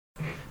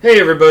Hey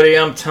everybody,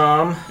 I'm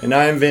Tom. And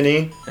I'm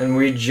Vinny. And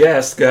we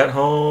just got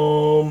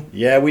home.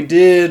 Yeah, we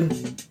did.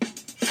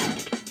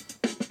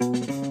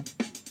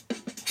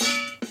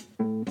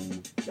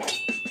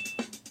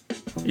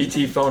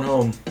 E.T. phone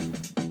home.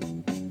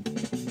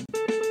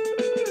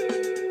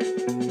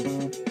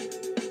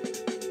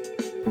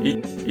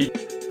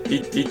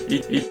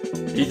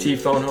 E.T.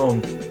 phone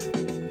home.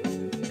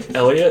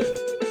 Elliot?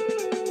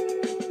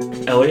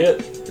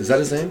 Is that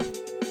his name?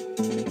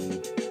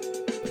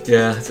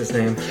 Yeah, that's his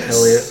name. Yes,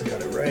 Elliot.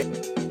 got it right.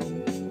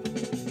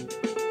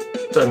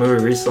 That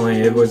movie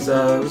recently. It was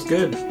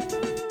good.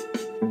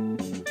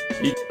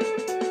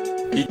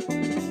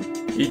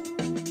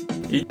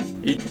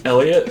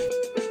 Elliot.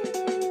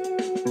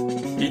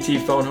 E.T.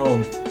 phone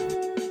home.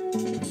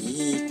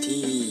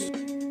 E.T.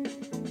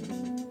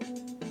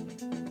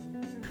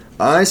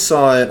 I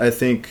saw it, I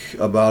think,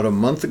 about a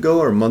month ago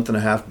or a month and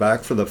a half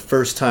back for the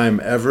first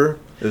time ever.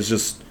 It was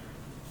just...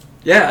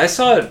 Yeah, I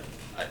saw it.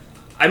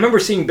 I remember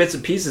seeing bits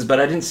and pieces, but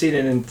I didn't see it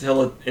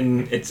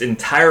in its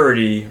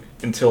entirety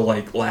until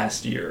like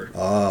last year.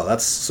 Oh,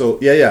 that's so...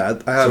 Yeah.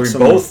 I have so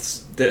we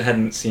both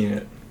hadn't seen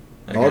it.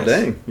 I guess.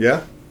 Dang.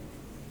 Yeah.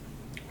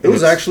 It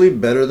was actually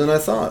better than I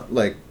thought.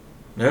 Like,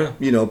 yeah.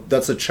 You know,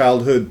 that's a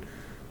childhood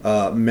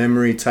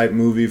memory type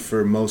movie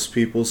for most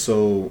people.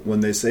 So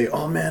when they say,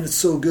 oh man, it's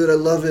so good, I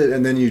love it.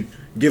 And then you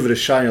give it a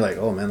shot and you're like,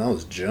 oh man, that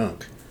was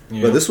junk.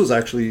 Yeah. But this was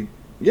actually,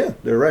 yeah,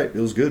 they're right.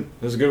 It was good.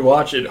 It was a good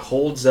watch. It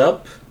holds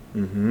up.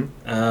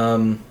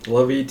 Mm-hmm.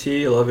 Love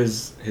E.T. Love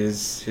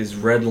his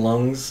red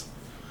lungs.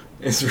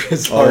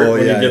 His heart when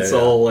he gets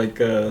all like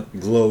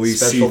glowy,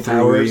 special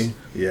powers.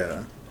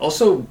 Yeah.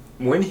 Also,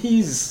 when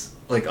he's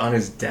like on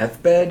his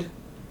deathbed,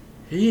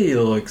 he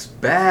looks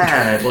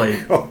bad,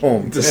 like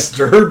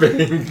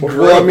disturbing.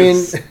 Well, I mean,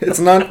 it's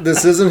not.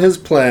 This isn't his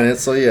planet,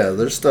 so yeah,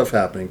 there's stuff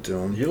happening to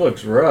him. He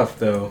looks rough,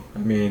 though. I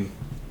mean,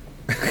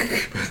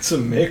 put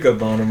some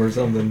makeup on him or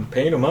something.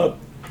 Paint him up.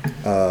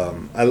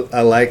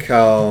 I like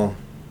how.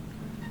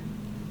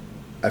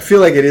 I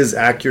feel like it is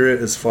accurate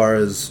as far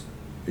as,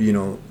 you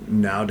know,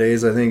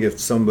 nowadays. I think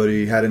if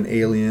somebody had an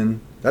alien,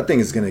 that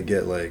thing is gonna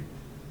get like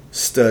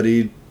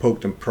studied,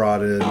 poked and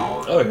prodded.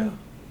 Oh yeah.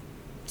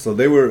 So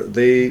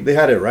they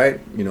had it right,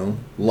 you know,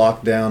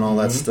 locked down all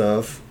that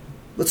stuff.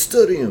 Let's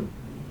study him.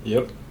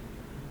 Yep.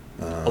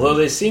 Although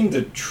they seem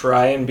to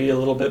try and be a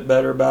little bit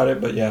better about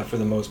it, but yeah, for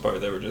the most part,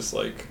 they were just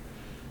like,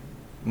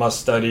 must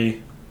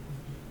study.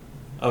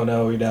 Oh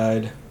no, he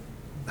died.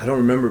 I don't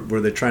remember.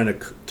 Were they trying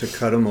to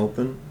cut him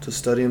open to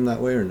study him that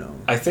way or no?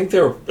 I think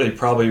they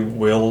probably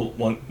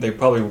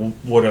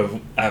would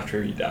have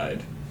after he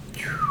died.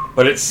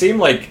 But it seemed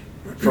like,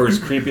 for as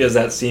creepy as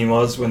that scene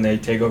was when they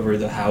take over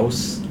the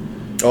house.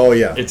 Oh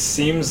yeah. It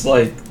seems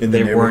like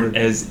they weren't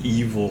as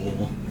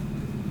evil.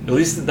 At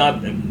least it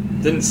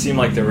didn't seem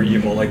like they were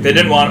evil. Like they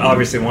didn't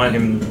obviously want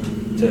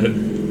him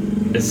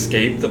to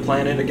escape the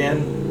planet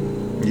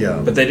again. Yeah.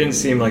 But they didn't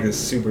seem like a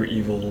super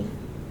evil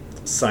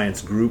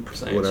science group,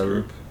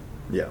 whatever. Group.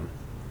 Yeah.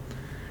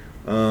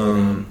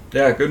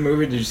 Yeah, good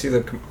movie. Did you see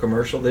the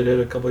commercial they did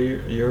a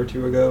year or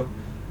two ago?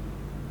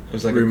 It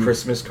was like a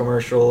Christmas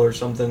commercial or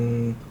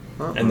something,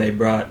 and they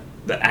brought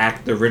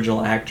the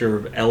original actor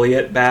of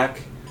Elliot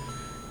back,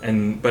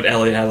 but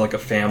Elliot had like a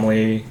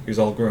family. He was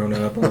all grown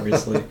up,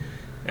 obviously,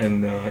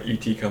 and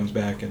E.T. comes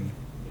back and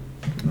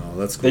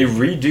that's cool. They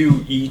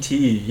redo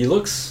E.T. He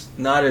looks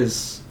not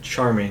as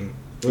charming.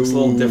 He looks a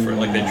little different.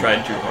 Like they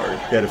tried too hard.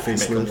 He had a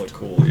facelift. Make him look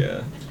cool,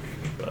 yeah.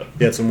 But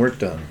he had some work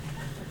done.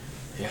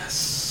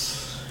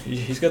 Yes,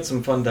 he's got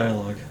some fun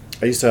dialogue.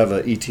 I used to have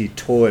an E.T.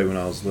 toy when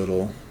I was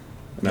little,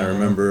 and I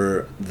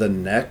remember the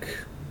neck.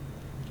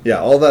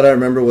 Yeah, all that I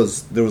remember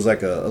was there was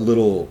like a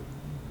little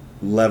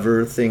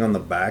lever thing on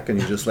the back,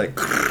 and you just like.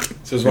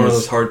 So it's one of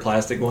those hard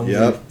plastic ones.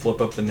 Yep. You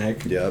flip up the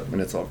neck. Yep,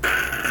 and it's all.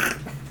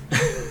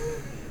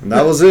 And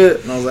that was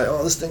it. And I was like,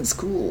 oh, this thing's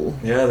cool.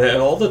 Yeah,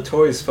 all the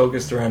toys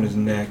focused around his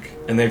neck,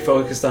 and they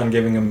focused on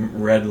giving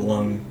him red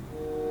lung.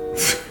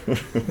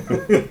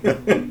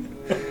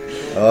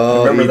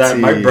 Oh, I remember that.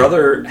 E.T. My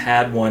brother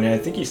had one, and I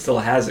think he still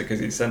has it because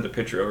he sent a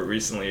picture of it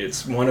recently.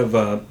 It's one of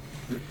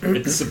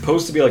it's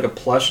supposed to be like a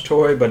plush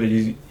toy, but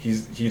he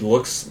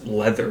looks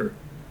leather.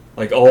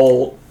 Like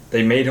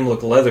they made him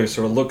look leather,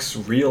 so it looks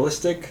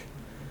realistic,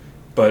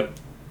 but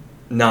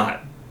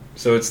not.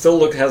 So it still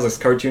has this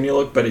cartoony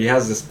look, but he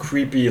has this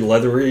creepy,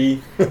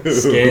 leathery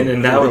skin,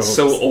 and now it's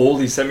so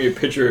old. He sent me a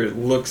picture. It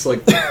looks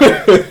like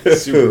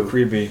super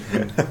creepy.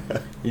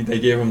 They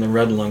gave him the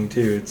red lung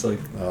too. It's like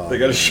they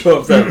got to show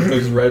up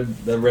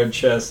that red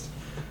chest.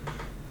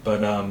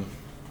 But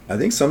I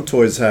think some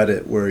toys had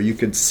it where you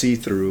could see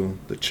through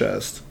the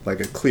chest, like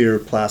a clear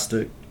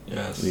plastic.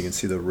 Yes, and you can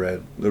see the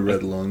red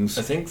lungs.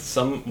 I think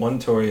one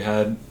toy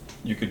had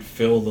you could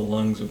fill the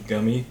lungs with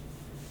gummy,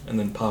 and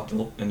then pop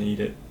and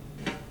eat it.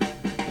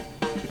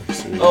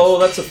 Oh,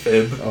 that's a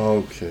fib.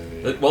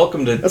 Okay.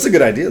 That's a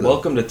good idea, though.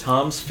 Welcome to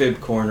Tom's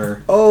Fib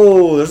Corner.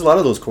 Oh, there's a lot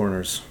of those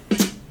corners.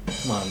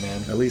 Come on,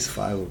 man. At least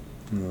 5.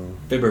 No.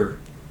 Fibber.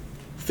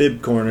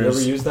 Fib corners.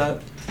 You ever use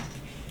that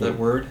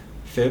word?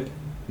 Fib?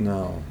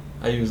 No.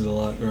 I used it a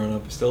lot growing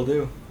up. I still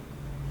do.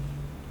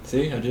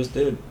 See, I just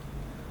did.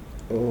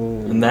 Oh.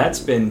 And that's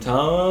been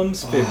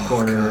Tom's Fifth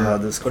Corner.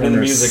 God, this Put in the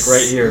corner music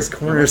right here. This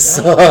corner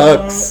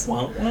sucks.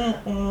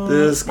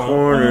 This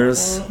corner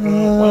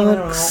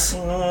sucks.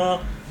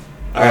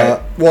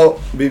 Alright. Well,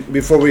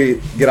 before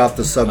we get off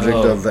the subject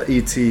Oh. of the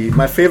E.T.,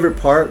 my favorite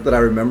part that I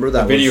remember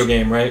that The video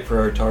game, right,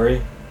 for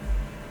Atari?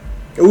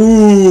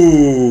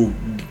 Ooh.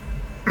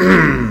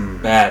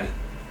 Bad.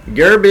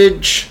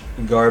 Garbage.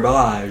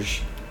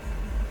 Garbage.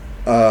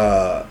 They're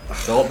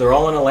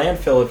all in a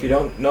landfill. If you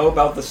don't know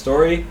about the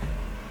story,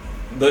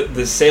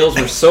 the sales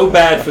were so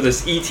bad for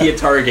this ET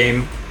Atari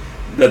game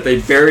that they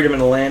buried them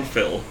in a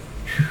landfill.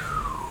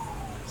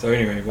 So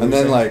anyway, and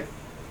then like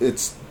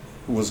it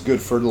was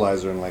good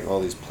fertilizer and like all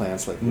these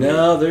plants like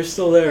no, they're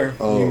still there.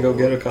 Oh. You can go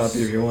get a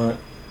copy if you want.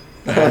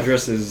 The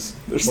address is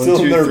They're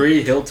still in there.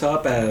 123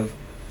 Hilltop Ave.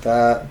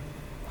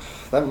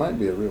 That might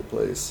be a real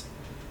place.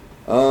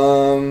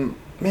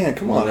 Man,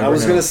 come We'll on. I never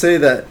was know. gonna say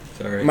that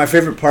Sorry. my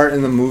favorite part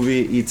in the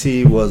movie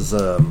E.T. was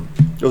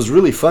it was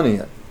really funny.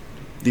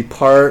 The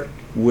part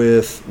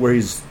with where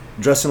he's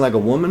dressing like a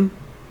woman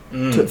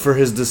for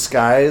his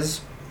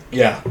disguise.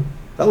 Yeah.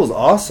 That was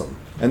awesome.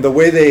 And the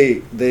way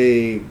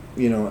they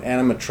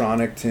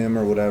animatronicked him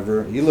or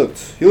whatever, he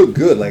looked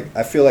good. Like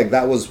I feel like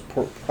that was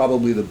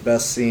probably the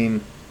best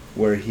scene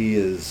where he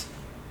is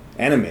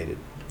animated.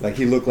 Like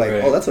he looked like,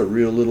 Right. oh, that's a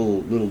real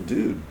little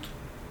dude.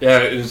 Yeah,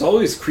 it was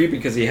always creepy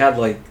because he had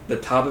like the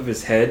top of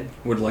his head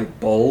would like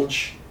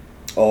bulge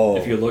Oh,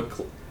 if you look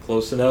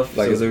close enough.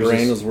 like So his there brain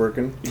this- was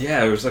working.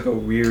 Yeah, it was like a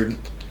weird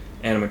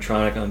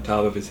animatronic on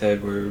top of his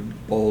head where it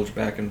would bulge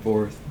back and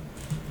forth.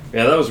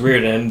 Yeah, that was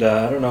weird, and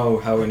I don't know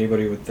how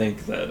anybody would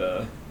think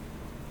that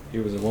he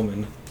was a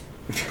woman.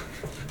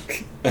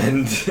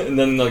 and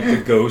then like the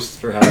ghost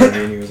for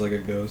Halloween, he was like a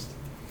ghost.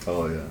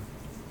 Oh yeah,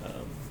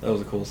 That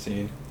was a cool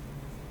scene.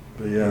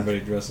 but yeah, Everybody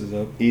dresses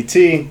up.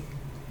 E.T.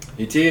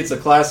 E.T., it's a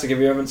classic. If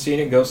you haven't seen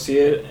it, go see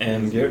it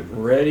and get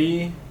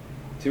ready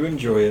to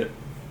enjoy it.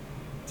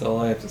 That's all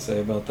I have to say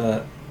about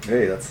that.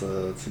 Hey, that's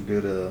a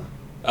good.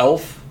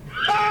 Elf.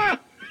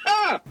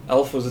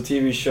 Elf was a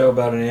TV show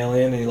about an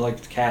alien and he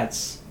liked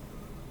cats.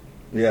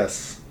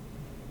 Yes.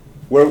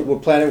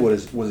 What planet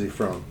was he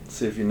from?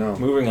 See if you know.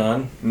 Moving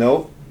on.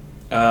 Nope.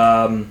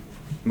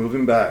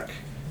 Moving back.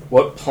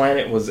 What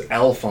planet was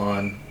Elf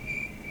on?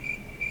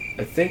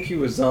 I think he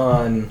was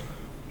on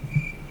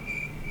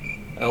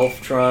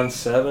Elftron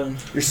 7.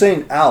 You're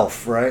saying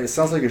Alf, right? It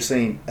sounds like you're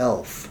saying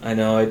Elf. I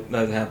know,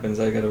 that happens.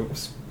 I got a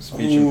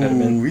speech Ooh,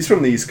 impediment. he's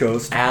from the East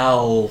Coast.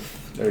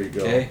 Alf. There you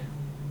go. Okay?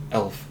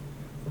 Elf.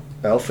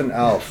 Elf and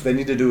Alf. They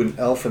need to do an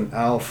Elf and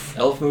Alf.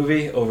 Elf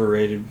movie?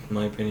 Overrated, in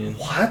my opinion.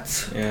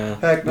 What? Yeah.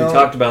 Heck no. We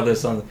talked about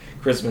this on the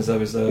Christmas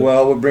episode.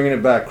 Well, we're bringing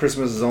it back.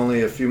 Christmas is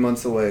only a few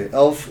months away.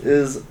 Elf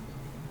is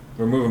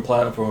We're moving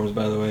platforms,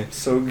 by the way.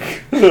 so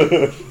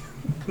good.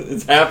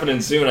 It's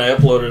happening soon. I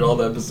uploaded all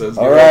the episodes.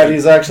 All right,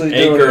 he's actually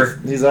doing Anchor.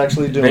 it. He's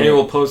actually doing Benny it.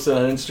 will post it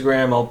on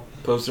Instagram. I'll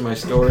post it in my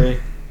story.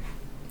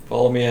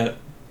 Follow me at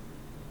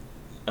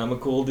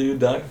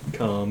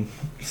I'mACoolDude.com.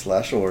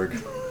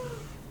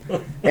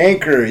 /org.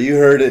 Anchor, you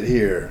heard it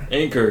here.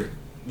 Anchor,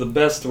 the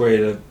best way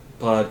to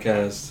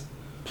podcast.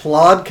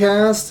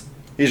 Plodcast?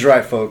 He's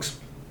right, folks.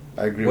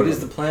 I agree What with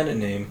is him. the planet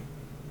name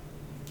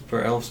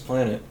for Elf's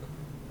Planet?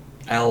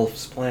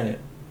 Alf's Planet.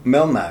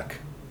 Melmac.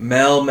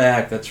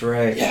 Melmac, that's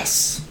right.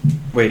 Yes.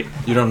 Wait,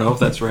 you don't know if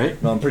that's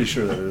right? No, I'm pretty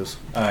sure that it is.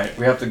 Alright,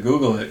 we have to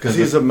Google it. Because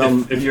He's a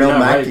if you're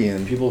not right,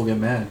 Melmacian. people will get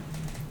mad.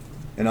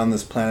 And on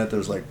this planet,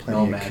 there's like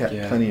Melmac,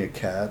 yeah. plenty of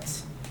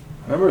cats.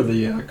 Remember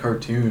the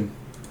cartoon?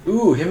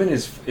 Ooh, him and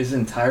his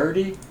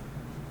entirety?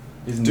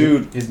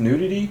 Dude. His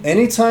nudity?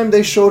 Anytime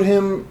they showed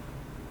him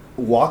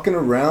walking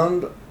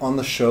around on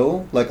the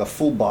show, like a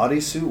full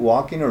bodysuit,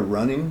 walking or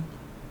running,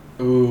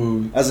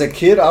 Ooh. as a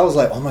kid, I was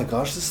like, oh my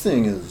gosh, this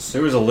thing is...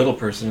 There was a little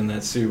person in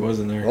that suit,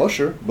 wasn't there? Oh,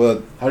 sure.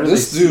 But How did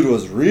this they dude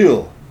was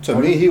real. To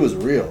How me, did- he was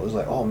real. It was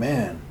like, oh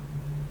man.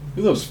 Look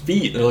at those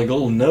feet. They're like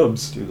little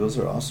nubs. Dude, those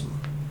are awesome.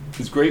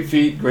 His great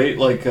feet, great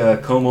like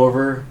comb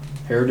over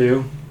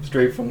hairdo,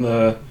 straight from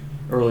the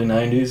early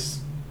 90s.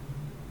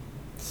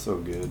 So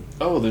good.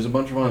 Oh, there's a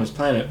bunch of them on his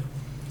planet.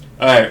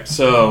 Alright,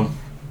 so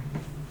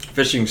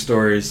fishing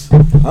stories.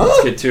 Huh?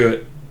 Let's get to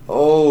it.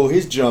 Oh,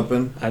 he's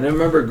jumping. I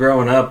remember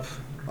growing up,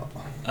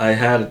 I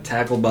had a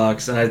tackle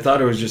box, and I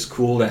thought it was just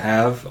cool to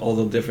have all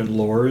the different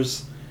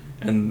lures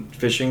and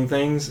fishing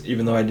things,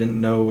 even though I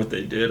didn't know what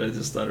they did. I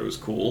just thought it was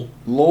cool.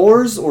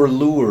 Lures or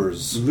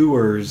lures?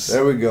 Lures.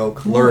 There we go.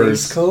 Come on, Lures.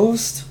 East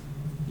Coast.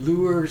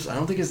 Lures. I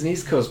don't think it's an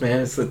East Coast, man.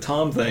 It's the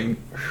Tom thing.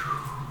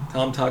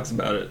 Tom talks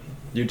about it.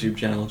 YouTube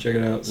channel. Check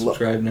it out.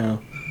 Subscribe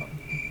now.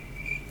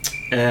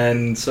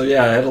 And so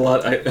yeah, I had a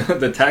lot.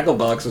 The tackle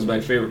box was my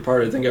favorite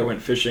part. I think I went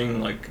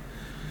fishing like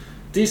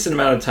decent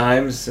amount of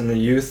times in the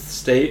youth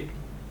state,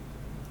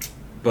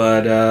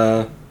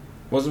 but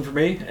wasn't for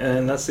me.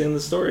 And that's the end of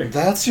the story.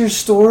 That's your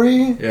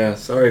story? Yeah,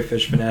 sorry,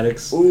 fish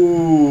fanatics.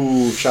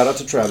 Ooh, shout out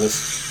to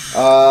Travis.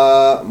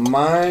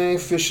 My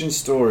fishing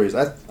stories.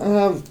 I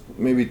have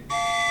maybe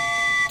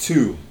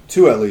two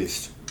at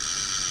least.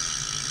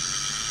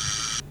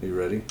 Are you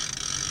ready?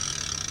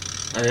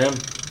 I am.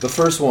 The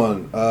first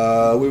one,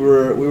 we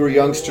were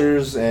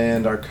youngsters,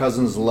 and our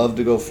cousins loved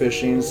to go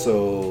fishing,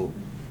 so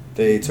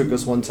they took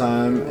us one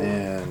time,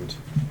 and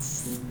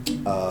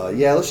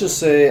let's just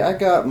say I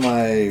got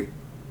my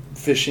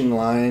fishing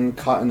line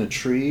caught in a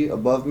tree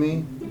above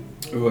me.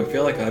 Ooh, I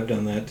feel like I've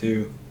done that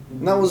too.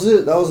 And that was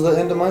it. That was the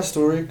end of my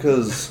story,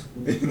 because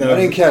I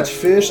didn't catch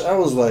fish. I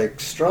was, like,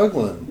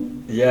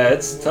 struggling. Yeah,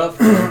 it's tough,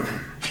 man.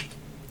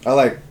 I,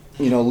 like,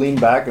 lean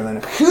back and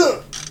then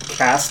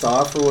cast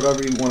off, or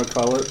whatever you want to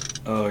call it.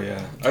 Oh,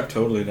 yeah. I've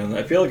totally done that.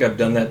 I feel like I've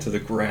done that to the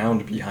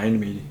ground behind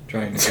me,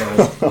 trying to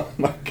cast. Oh,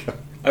 my God.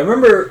 I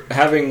remember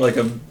having, like,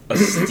 a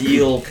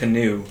steel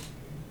canoe.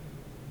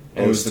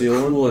 And it was the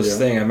coolest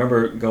thing. I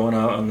remember going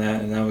out on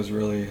that, and that was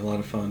really a lot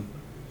of fun.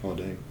 Oh,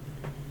 dang.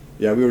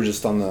 Yeah, we were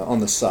just on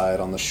the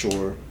side, on the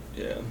shore.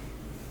 Yeah.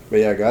 But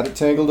yeah, I got it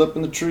tangled up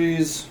in the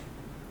trees.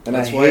 And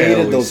That's I why I hated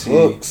always those see-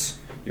 hooks.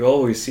 You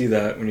always see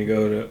that when you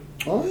go to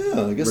Oh,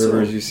 yeah, I guess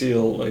rivers. so. You see,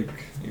 like,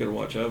 you gotta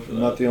watch out for that.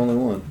 Not the only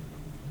one.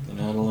 You're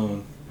not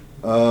alone.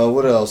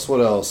 What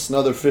else?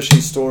 Another fishing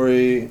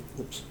story.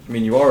 Oops. I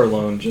mean, you are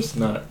alone, just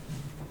not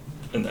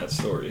in that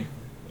story.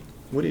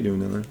 What are you doing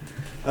down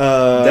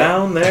there?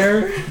 Down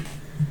there?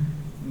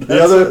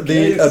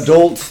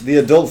 The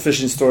adult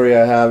fishing story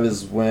I have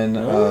is when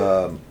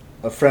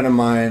a friend of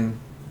mine,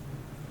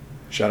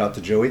 shout out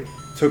to Joey,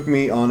 took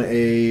me on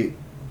a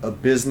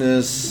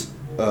business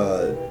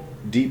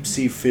deep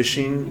sea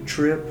fishing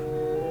trip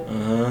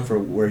Uh-huh. for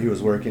where he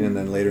was working, and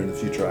then later in the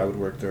future I would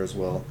work there as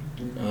well.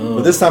 Oh.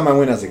 But this time I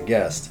went as a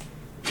guest,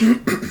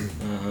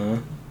 Uh-huh.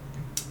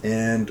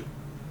 and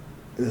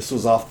this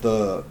was off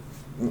the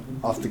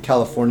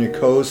California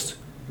coast.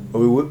 But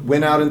we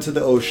went out into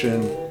the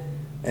ocean,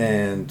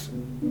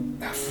 and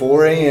at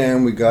 4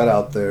 a.m. we got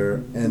out there,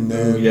 and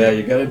then Ooh, yeah,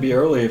 you gotta be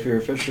early if you're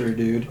a fisher,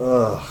 dude.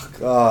 oh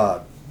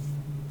God!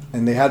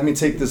 And they had me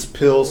take this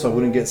pill so I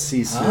wouldn't get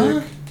seasick,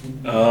 Huh?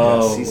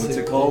 Oh, Yeah, seasick what's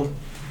it called?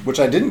 which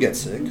I didn't get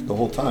sick the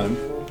whole time.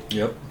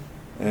 Yep.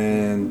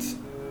 And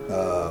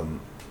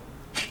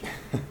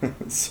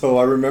so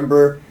I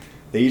remember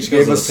they each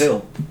Because gave of us the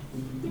pill.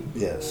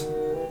 Yes,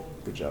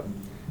 good job.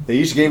 They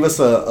each gave us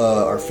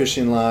our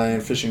fishing line,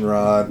 fishing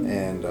rod,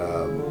 and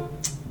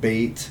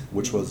bait,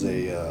 which was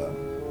a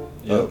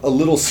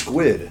little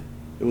squid.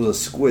 It was a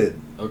squid,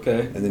 Okay.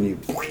 and then you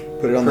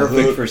put it on the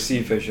Perfect hook. for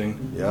sea fishing.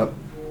 Yep.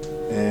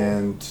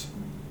 And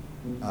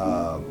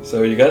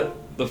So you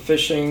got the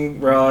fishing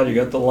rod, you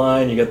got the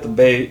line, you got the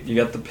bait, you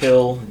got the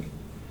pill.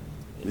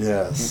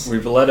 yes.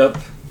 We've let up.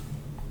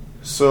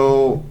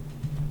 So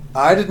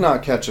I did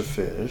not catch a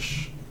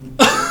fish,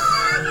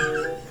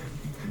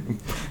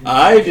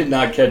 I did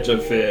not catch a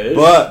fish.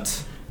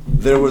 but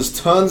there was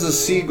tons of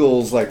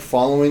seagulls like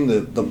following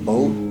the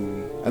boat.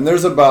 And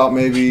there's about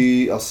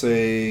maybe, I'll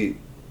say,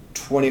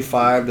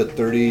 25 to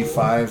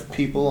 35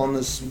 people on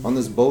this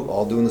boat,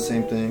 all doing the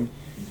same thing.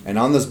 And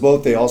on this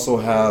boat, they also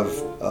have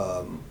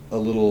a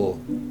little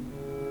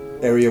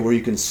area where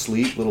you can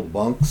sleep, little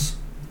bunks,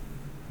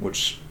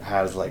 which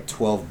has like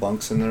 12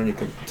 bunks in there, and you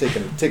can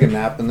take a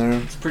nap in there.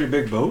 It's a pretty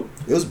big boat.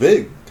 It was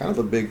big, kind of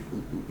a big,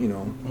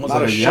 Almost not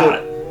like a a ship.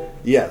 yacht.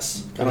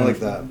 Yes, kind of like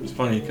that. It's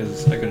funny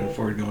because I couldn't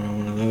afford going on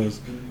one of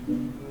those.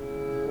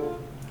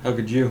 How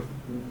could you?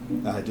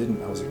 I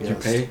didn't. I was a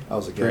guest. Did you pay I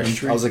was a for guest.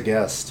 entry? I was a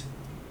guest.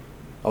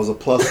 I was a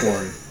plus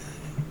one.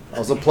 I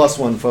was a plus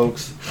one,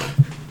 folks.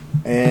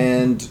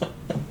 And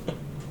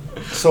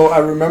so I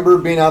remember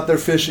being out there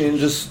fishing,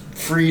 just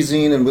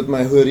freezing and with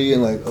my hoodie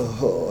and like,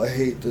 oh, I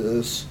hate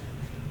this.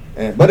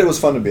 But it was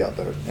fun to be out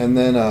there. And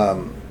then,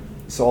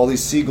 so all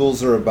these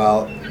seagulls are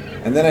about.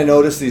 And then I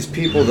noticed these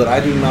people that I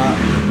do not.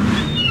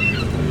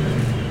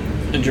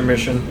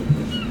 Intermission.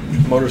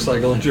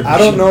 Motorcycle intermission. I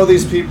don't know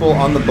these people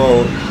on the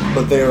boat,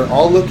 but they were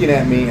all looking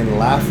at me and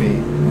laughing.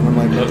 And I'm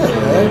like, what the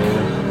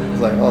heck?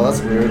 It's like, oh, that's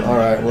weird. All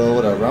right, well,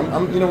 whatever.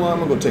 I'm you know what? I'm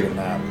gonna go take a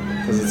nap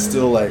because it's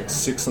still like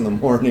 6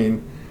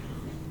 a.m.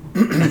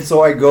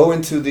 So I go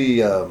into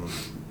the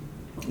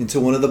into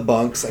one of the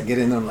bunks. I get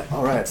in there. I'm like,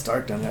 all right, it's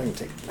dark down here. I can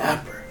take a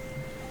napper.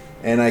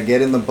 And I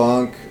get in the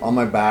bunk on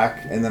my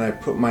back, and then I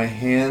put my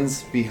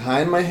hands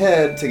behind my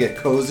head to get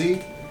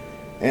cozy.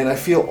 And I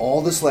feel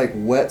all this like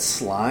wet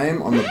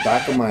slime on the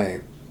back of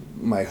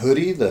my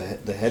hoodie, the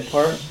head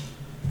part.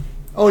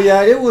 Oh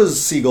yeah, it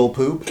was seagull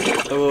poop.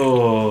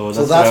 Oh,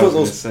 So that's what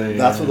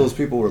that's what those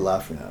people were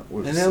laughing at.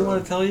 Was, And they didn't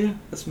want to tell you?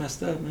 That's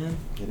messed up, man.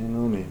 They didn't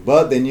know me,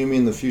 but they knew me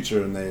in the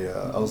future, and they.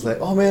 I was like,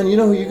 oh man, you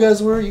know who you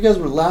guys were? You guys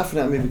were laughing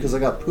at me because I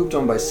got pooped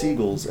on by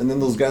seagulls, and then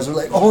those guys were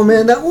like, oh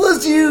man, that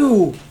was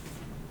you.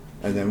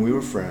 And then we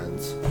were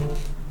friends.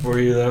 Were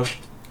you, though?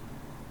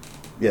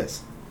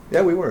 Yes,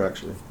 yeah, we were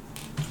actually.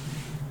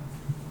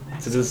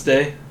 To this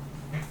day?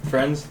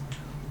 Friends?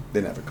 They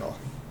never call.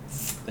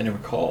 They never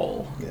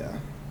call. Yeah.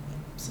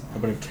 So How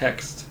about a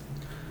text?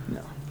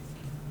 no.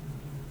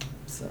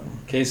 So.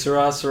 Que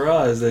sera,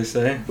 sera, as they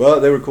say.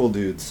 Well, they were cool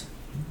dudes.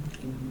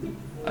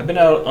 I've been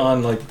out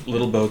on, like,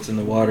 little boats in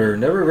the water.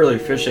 Never really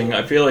fishing.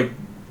 I feel like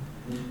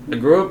I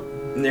grew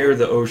up near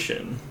the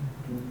ocean.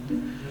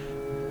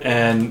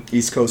 And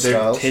East Coast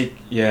styles.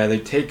 They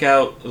take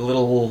out a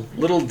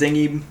little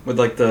dinghy with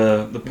like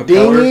the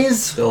propeller,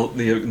 dinghies,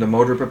 the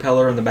motor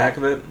propeller in the back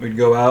of it. We'd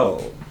go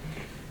out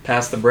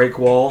past the break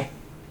wall,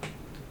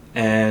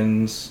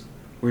 and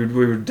we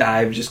would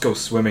dive, just go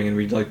swimming, and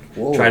we'd like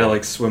try to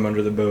like swim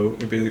under the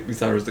boat. We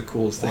thought it was the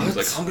coolest thing. It was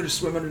like, I'm gonna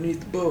swim underneath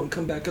the boat and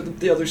come back up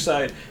the other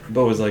side. The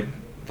boat was like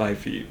 5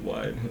 feet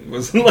wide. It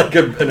wasn't like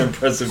an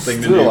impressive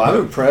thing to do. I'm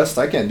impressed.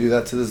 I can't do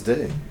that to this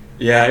day.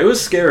 Yeah, it was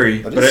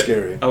scary. But it's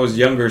scary. I was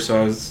younger, so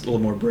I was a little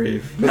more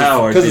brave.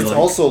 Now, because it's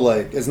also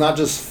like, it's not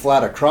just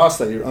flat across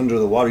that you're under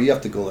the water. You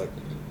have to go like...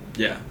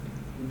 Yeah.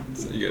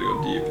 So you gotta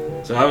go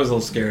deep. So I was a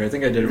little scared. I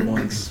think I did it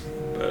once,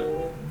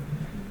 but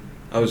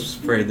I was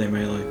afraid they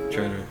may like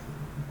try to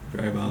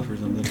drive off or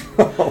something.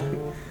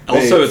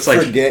 Also, it's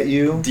like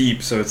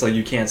deep, so it's like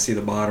you can't see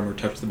the bottom or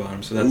touch the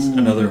bottom. So that's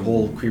another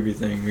whole creepy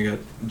thing. We got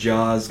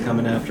jaws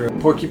coming after it.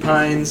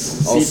 Porcupines,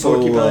 sea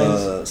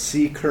porcupines,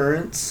 sea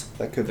currents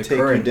that could take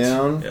you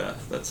down. Yeah,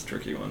 that's a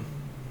tricky one.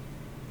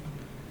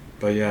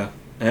 But yeah,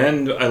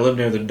 and I live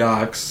near the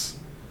docks,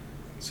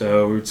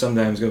 so we would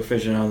sometimes go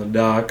fishing on the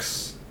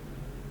docks.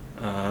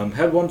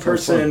 Had one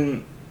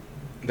person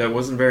that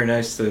wasn't very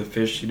nice to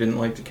fish. He didn't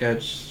like to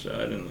catch.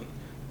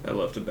 That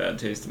left a bad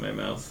taste in my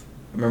mouth.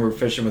 I remember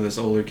fishing with this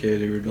older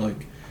kid who would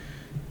like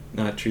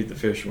not treat the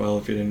fish well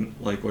if he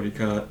didn't like what he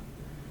caught.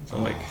 So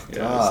I'm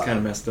it's kind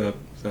of messed up.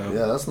 So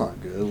yeah, that's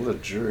not good. What a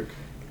jerk.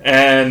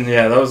 And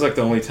yeah, that was like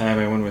the only time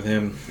I went with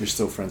him. You're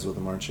still friends with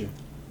him, aren't you?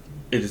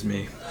 It is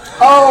me.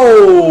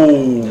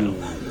 Oh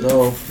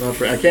no, not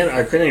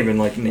I couldn't even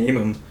like name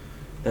him.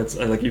 That's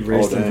I like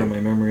erased him from my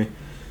memory.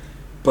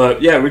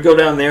 But yeah, we'd go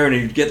down there and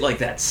you'd get like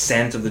that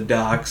scent of the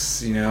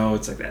docks. You know,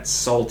 it's like that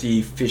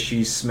salty,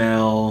 fishy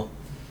smell.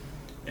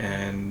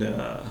 And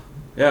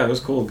yeah, it was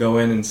cool to go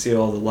in and see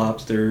all the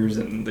lobsters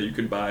and that you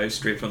could buy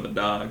straight from the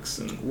docks,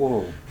 and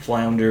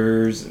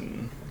flounders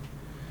and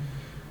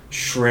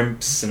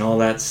shrimps and all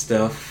that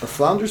stuff. Are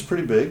flounders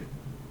pretty big?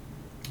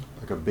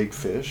 Like a big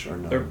fish or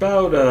no? They're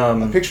about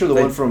I picture the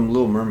one from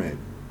Little Mermaid,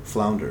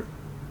 flounder.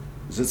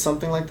 Is it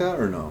something like that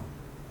or no?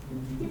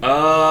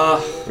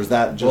 Or is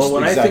that just well,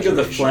 when I think of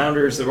the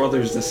flounders,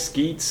 there's the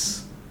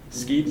skeets.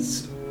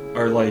 Skeets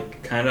are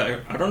like kind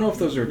of, I don't know if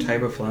those are a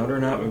type of flounder or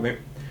not,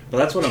 but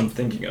that's what I'm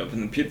thinking of.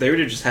 And they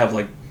would just have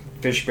like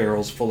fish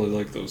barrels full of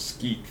like those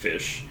skeet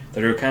fish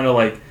that are kind of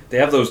like, they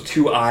have those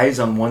two eyes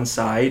on one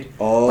side,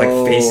 like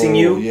facing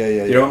you. Yeah.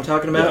 You know what I'm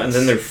talking about? Yes. And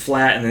then they're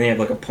flat, and then they have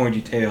like a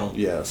pointy tail.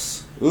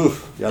 Yes.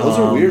 Oof. Yeah, those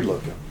are weird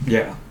looking.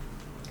 Yeah.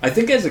 I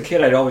think as a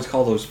kid I'd always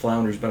call those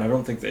flounders, but I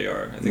don't think they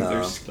are. I think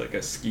they're like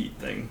a skeet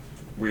thing.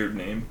 Weird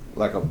name.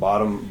 Like a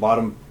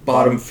bottom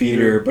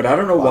feeder. But I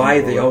don't know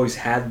why they always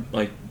had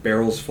like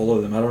barrels full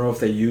of them. I don't know if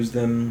they used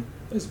them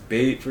as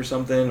bait for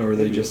something, or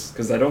they just,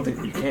 because I don't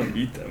think you can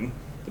eat them.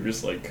 They're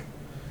just like,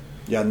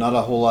 yeah, not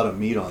a whole lot of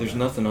meat on them. There's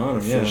nothing on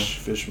them.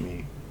 Fish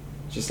meat.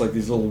 Just like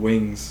these little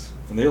wings,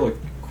 and they look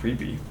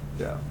creepy.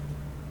 Yeah.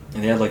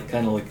 And they had like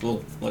kind of like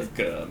little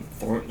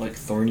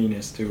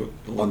thorniness to it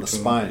on the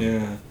spine.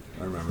 Yeah.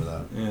 I remember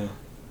that.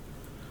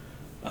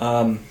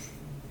 Yeah.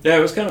 Yeah,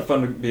 it was kind of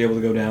fun to be able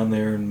to go down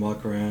there and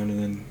walk around, and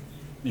then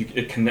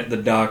the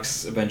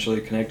docks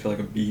eventually connect to like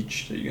a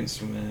beach that you can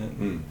swim at.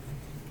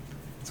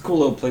 It's a cool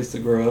little place to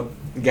grow up.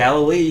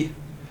 Galilee.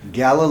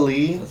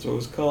 That's what it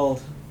was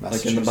called.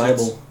 Like in the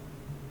Bible.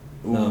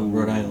 Ooh. No,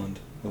 Rhode Island.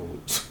 Oh.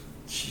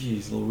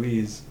 Jeez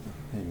Louise.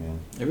 Hey,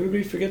 man.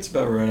 Everybody forgets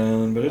about Rhode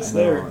Island, but it's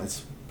there.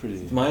 It's pretty.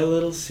 It's my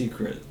little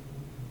secret.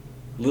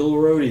 Little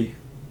roadie.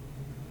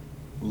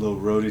 Little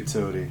roadie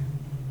toady.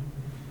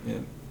 Yeah.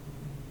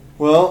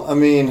 Well, I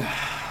mean,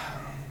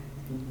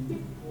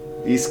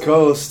 East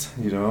Coast,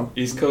 you know.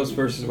 East Coast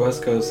versus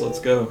West Coast. Let's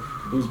go.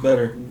 Who's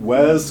better?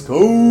 West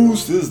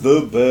Coast is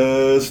the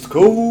best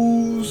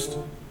coast.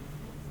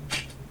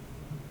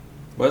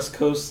 West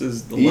Coast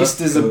is the East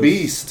left is coast. A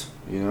beast,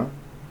 you know.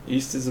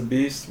 East is a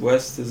beast.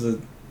 West is a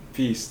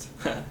feast.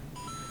 I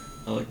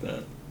like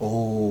that.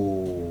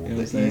 Oh, you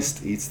know the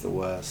East eats the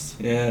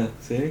West. Yeah,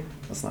 see?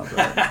 That's not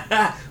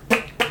bad.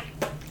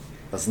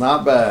 That's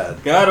not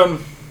bad. Got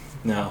him.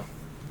 No.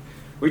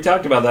 We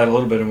talked about that a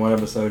little bit in one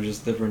episode,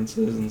 just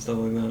differences and stuff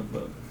like that,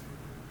 but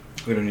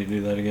we don't need to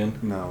do that again.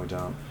 No, we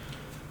don't.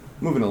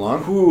 Moving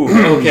along. Ooh,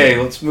 okay,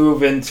 let's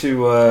move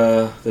into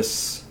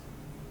this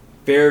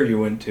fair you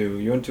went to.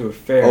 You went to a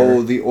fair.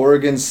 Oh, the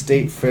Oregon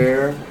State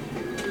Fair.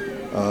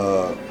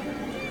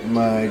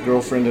 My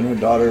girlfriend and her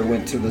daughter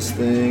went to this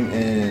thing,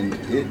 and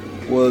it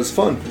was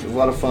fun. It was a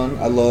lot of fun.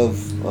 I love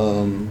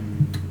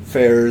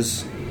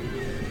fairs,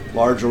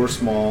 large or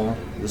small.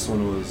 This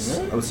one was,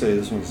 I would say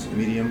this one's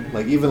medium.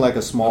 Like even like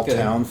a small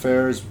town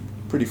fair is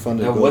pretty fun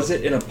to go. Now, was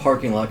it in a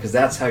parking lot? Because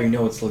that's how you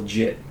know it's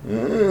legit.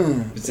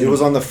 It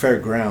was on the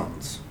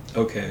fairgrounds.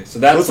 Okay, so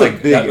that's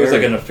like big. That was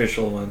like an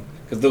official one.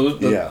 Because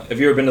have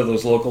you ever been to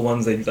those local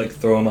ones? They like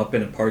throw them up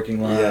in a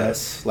parking lot.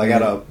 Yes, like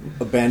at a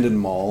abandoned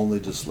mall. They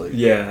just like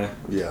yeah,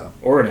 yeah,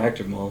 or an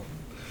active mall.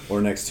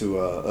 or next to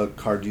a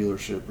car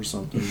dealership or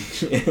something.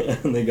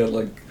 And they got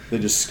like They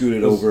just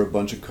scooted Those- over a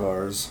bunch of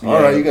cars. Yeah.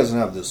 All right, you guys don't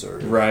have this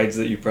area. rides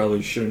that you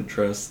probably shouldn't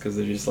trust because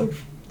they're just like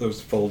those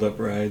fold up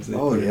rides. They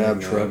Oh, put in yeah,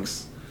 like man.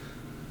 trucks.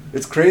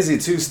 It's crazy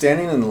too,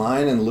 standing in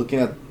line and looking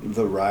at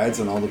the rides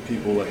and all the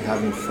people like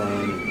having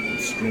fun and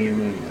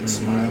screaming, like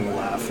smiling,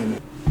 laughing,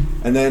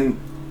 and then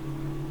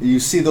you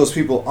see those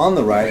people on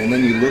the ride, and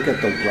then you look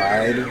at the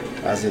ride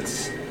as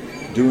it's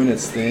doing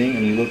its thing,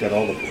 and you look at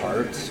all the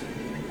parts.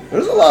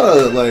 There's a lot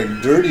of like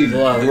dirty, There's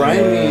a lot of-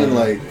 grimy, yeah. and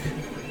like.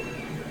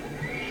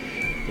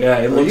 Yeah, it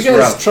Are you looks guys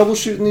rough.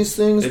 troubleshooting these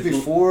things It-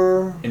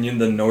 before? And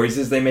the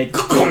noises they make.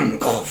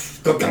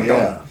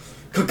 Yeah.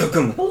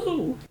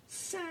 Hello.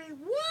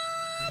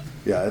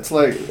 Yeah, it's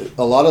like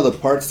a lot of the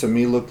parts to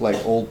me look like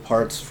old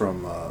parts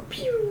from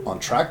on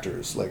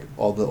tractors, like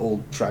all the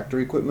old tractor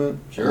equipment.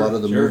 Sure, a lot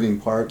of the sure. moving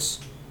parts.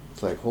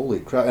 It's like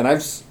holy crap! And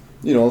I've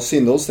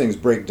seen those things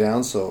break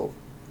down. So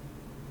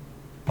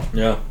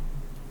Yeah.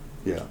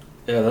 yeah,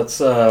 Yeah, that's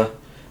that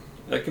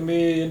can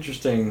be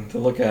interesting to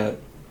look at.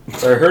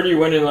 So I heard you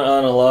went in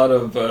on a lot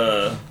of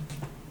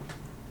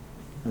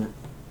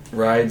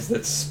rides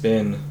that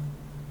spin,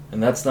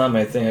 and that's not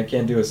my thing. I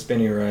can't do a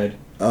spinny ride.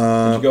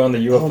 Did you go on the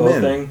UFO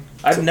man. thing?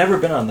 I've never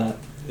been on that.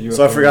 the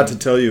So I UFO forgot one. to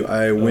tell you,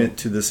 I went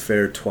to this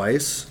fair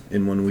twice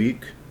in 1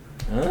 week.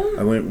 Huh?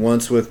 I went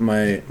once with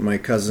my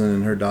cousin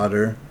and her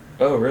daughter,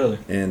 Oh, really?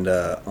 and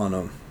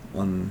on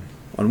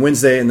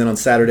Wednesday, and then on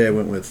Saturday I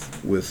went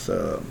with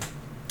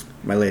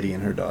my lady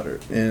and her daughter,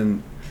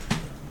 and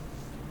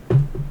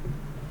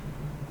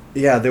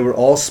yeah, they were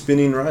all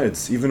spinning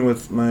rides, even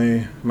with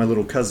my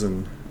little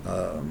cousin.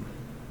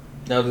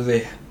 Now, do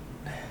they?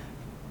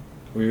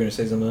 Were you going to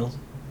say something else?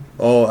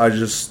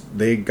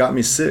 They got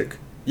me sick.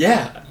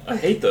 Yeah, I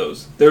hate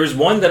those. There's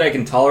one that I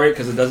can tolerate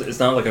because it's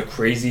not like a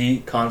crazy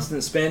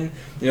constant spin.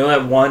 You know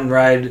that one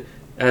ride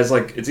has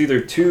like it's either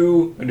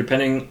two, or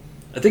depending,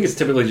 I think it's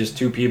typically just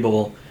two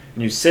people,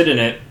 and you sit in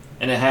it,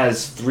 and it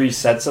has two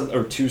sets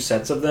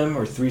of them,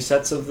 or three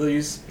sets of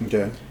these,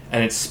 Okay.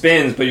 and it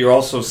spins, but you're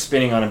also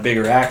spinning on a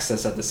bigger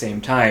axis at the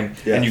same time,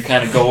 Yeah. and you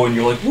kind of go and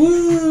you're like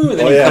woo, and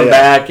then Oh, you yeah, come yeah.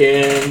 back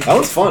in, That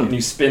was fun. and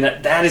you spin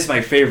it. That is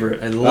my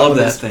favorite. I love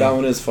that thing. That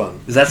one is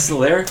fun. Is that still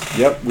there?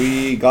 Yep,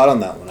 we got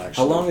on that one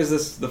actually. How long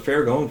is the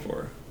fair going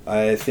for?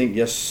 I think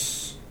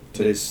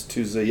today's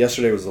Tuesday.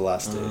 Yesterday was the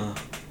last day.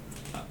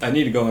 I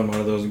need to go on one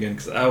of those again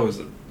because I always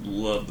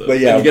love those. But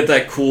yeah. And you get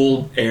that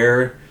cool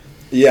air.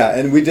 Yeah,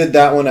 and we did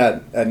that one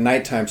at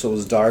nighttime, so it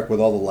was dark with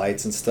all the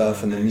lights and stuff,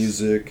 Oh, and the nice.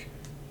 music,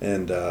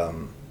 and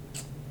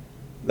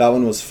that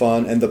one was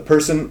fun. And the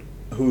person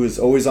who is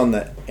always on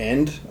the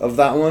end of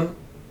that one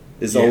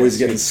is Yeah, always so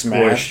getting it's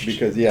smashed squished.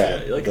 because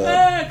You're like,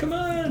 the come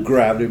on.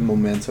 gravity,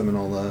 momentum, and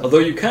all that. Although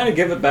you kind of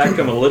give it back to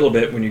them a little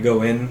bit when you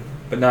go in,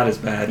 but not as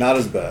bad. Not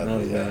as bad.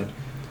 Not as yeah. bad.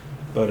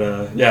 But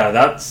yeah,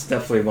 that's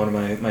definitely one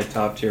of my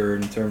top tier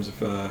in terms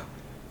of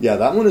Yeah,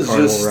 that one is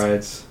carnival just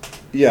rides.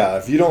 yeah.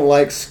 If you don't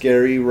like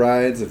scary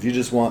rides, if you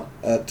just want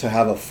to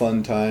have a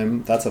fun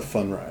time, that's a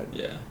fun ride.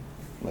 Yeah.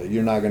 Like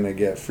you're not gonna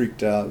get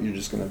freaked out. You're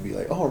just gonna be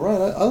like, oh,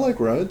 right, I like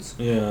rides.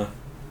 Yeah.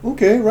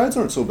 Okay, rides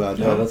aren't so bad.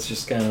 Yeah, now. that's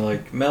just kind of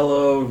like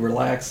mellow,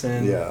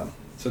 relaxing. Yeah.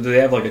 So do they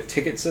have like a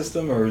ticket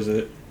system, or is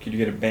it? Could you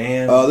get a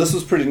band? This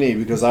was pretty neat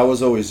because I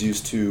was always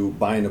used to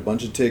buying a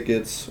bunch of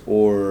tickets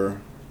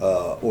or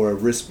a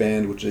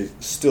wristband, which I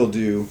still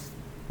do.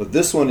 But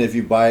this one, if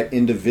you buy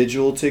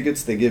individual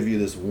tickets, they give you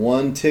this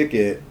one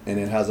ticket and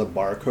it has a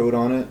barcode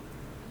on it.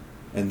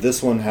 And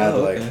this one had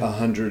Oh, okay. like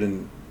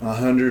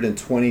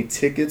 120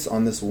 tickets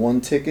on this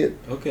one ticket.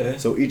 Okay.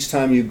 So each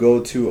time you go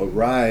to a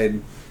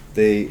ride,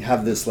 they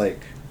have this like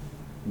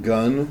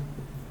gun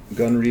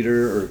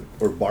reader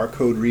or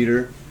barcode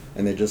reader,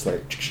 and they just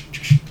like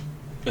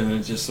And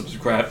it just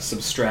subtracts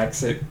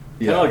it.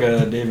 Yeah. Kind of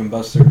like a Dave and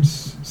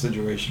Buster's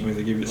situation where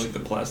they give you like the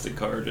plastic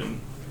card and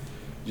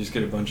you just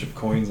get a bunch of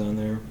coins on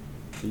there.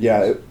 to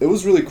yeah, use. it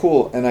was really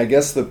cool. And I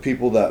guess the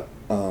people that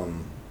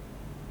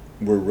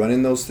were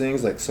running those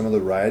things, like some of the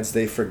rides,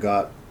 they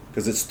forgot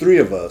because it's 3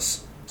 of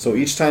us. So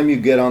each time you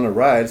get on a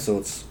ride,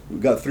 so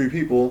we've got 3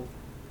 people,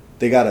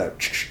 they gotta.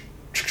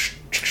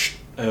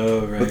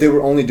 Oh, right. But they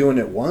were only doing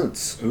it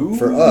once Ooh.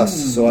 for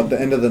us. So at the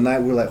end of the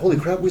night, we were like, "Holy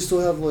crap! We still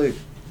have like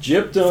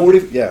Gypped them.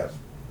 40." Yeah,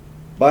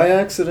 by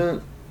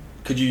accident.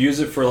 Could you use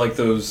it for like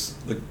the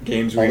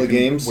games where All you the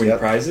can games, win yep.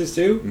 prizes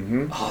too?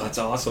 Mm-hmm. Oh, that's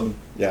awesome.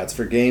 Yeah, it's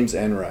for games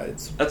and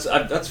rides.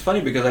 That's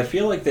funny because I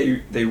feel like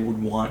they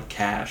would want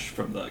cash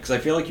from because I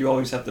feel like you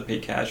always have to pay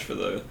cash for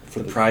the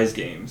prize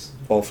games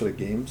All for the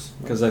games.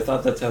 because I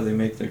thought that's how they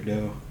make their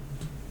dough.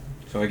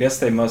 So I guess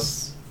they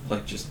must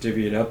like just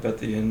divvy it up at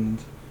the end.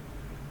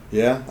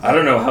 Yeah, I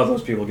don't know how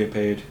those people get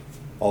paid.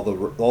 all the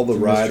It's a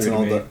rides mystery and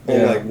all to the me.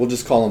 Yeah. like we'll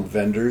just call them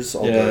vendors. I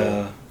don't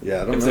know.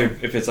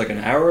 If it's like an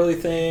hourly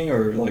thing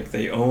or like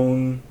they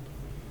own.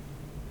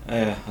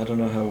 I don't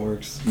know how it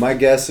works. My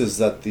guess is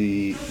that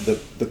the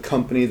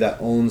company that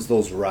owns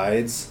those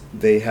rides,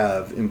 they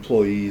have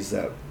employees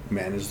that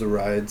manage the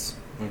rides,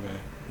 Okay.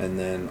 and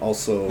then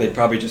also They'd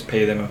probably just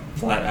pay them a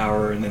flat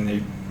hour and then they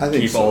I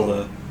think keep so. all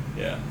the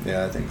yeah,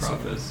 I think so.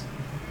 profits.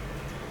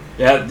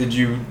 Yeah, did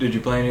you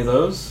play any of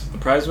those? The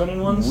prize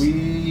winning ones?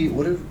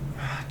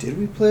 Did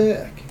we play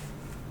it?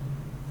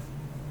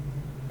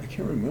 I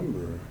can't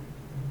remember.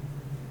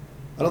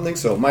 I don't think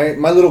so. My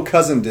little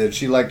cousin did.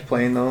 She liked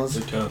playing those.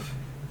 They're tough.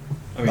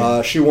 I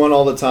mean, She won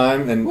all the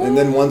time, and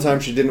then one time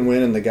she didn't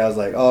win, and the guy's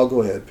like, "Oh,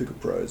 go ahead, pick a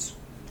prize."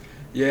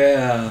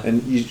 yeah.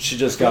 And she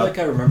just I feel got like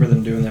I remember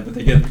them doing that, but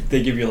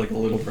they give you like a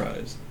little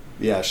prize.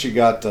 she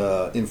got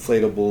an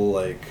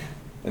inflatable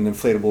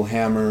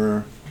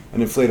hammer,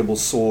 an inflatable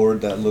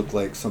sword that looked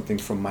like something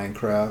from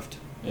Minecraft.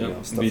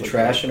 Yep. Stuff Be like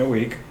trash that. in a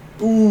week.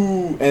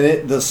 Ooh,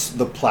 and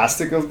the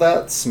plastic of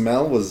that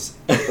smell was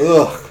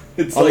ugh.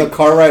 It's On like the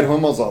car ride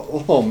home, I was like,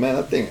 "Oh man,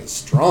 that thing is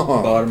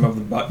strong." bottom of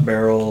the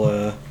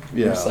barrel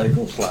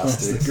recycled plastics.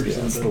 plastic or Yeah,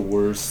 it's the something.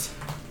 worst.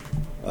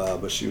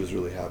 But she was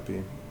really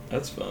happy.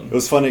 That's fun. It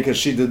was funny because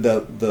she did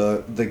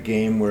the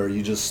game where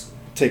you just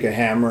take a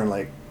hammer and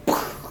like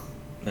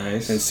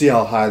Nice. and see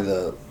how high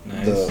the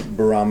Nice.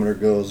 barometer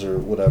goes or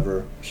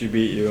whatever. She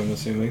beat you, I'm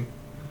assuming.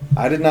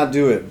 I did not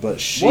do it, but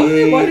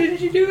she. Why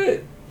didn't you do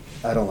it?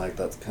 I don't like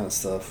that kind of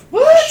stuff.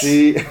 What?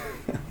 She. I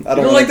You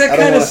don't like that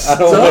kind of I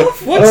don't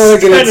stuff? wanna- What I don't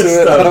want to get kind of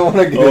into it. stuff? I don't want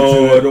to get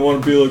into I it. don't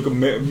want to be like a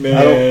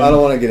man. I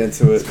don't want to get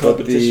into it. It's But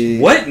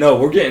competition. What? No,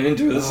 we're getting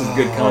into it. This is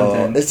good Oh,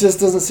 content. It just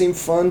doesn't seem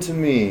fun to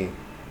me.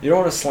 You don't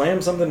want to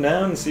slam something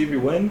down and see if you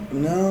win?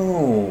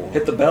 No.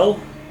 Hit the bell?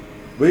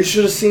 But you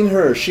should have seen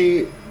her.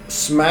 She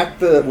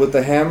smacked with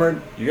the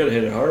hammer, You gotta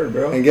hit it hard,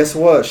 bro. and guess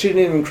what? She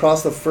didn't even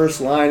cross the first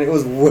line. It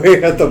was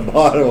way at the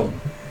bottom,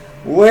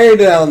 way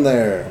down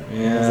there.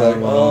 Yeah, It's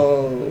like, well.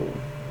 oh.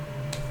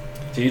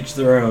 To each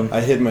their own. I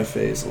hid my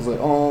face. I was like,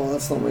 oh,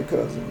 that's not my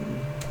cousin.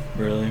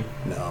 Really?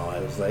 No, I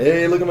was like,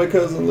 hey, look at my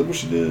cousin. Look what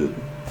she did.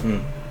 Hmm.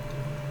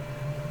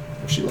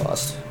 She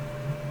lost.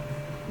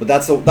 But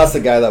that's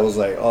the guy that was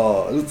like,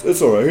 oh,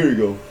 it's all right. Here you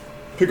go.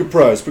 Pick a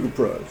prize. Pick a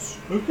prize.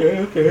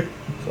 Okay.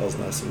 So that was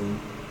nice of him.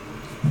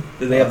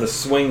 Did they have the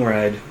swing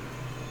ride?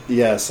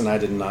 Yes, and I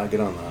did not get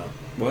on that.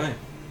 Why?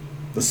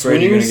 The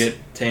Afraid you're gonna swings?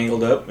 get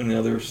tangled up in the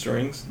other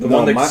strings? The No,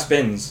 one that my-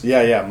 spins.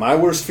 Yeah. My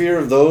worst fear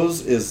of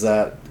those is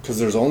that because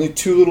there's only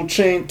two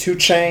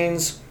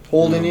chains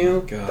holding Oh you.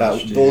 my gosh,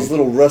 That dude. those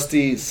little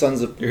rusty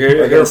sons of. You're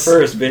here, are gonna s-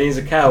 first. Vinny's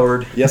a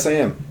coward. Yes, I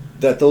am.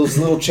 That those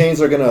little chains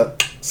are gonna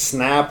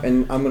snap,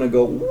 and I'm gonna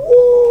go.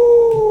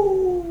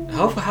 Woo!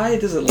 How high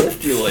does it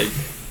lift you? Like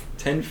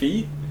 10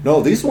 feet?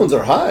 No, these ones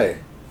are high.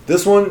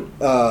 This one,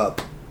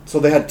 so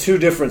they had two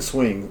different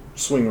swing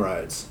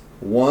rides.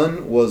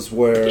 One was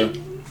where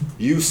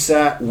you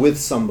sat with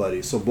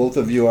somebody, so both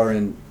of you are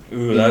in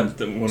Ooh, that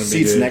wouldn't be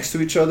seats good. next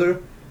to each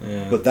other.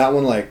 Yeah. But that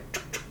one like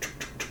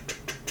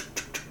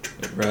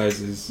it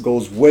rises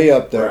goes way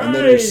up there, and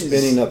then you're Rise!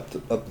 spinning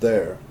up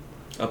there,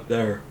 up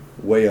there.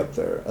 way up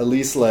there. At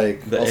least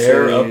like The I'll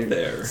air say up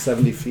there.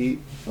 70 feet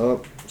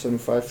up,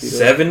 75 feet up.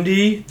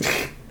 70?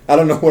 I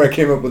don't know where I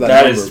came up with that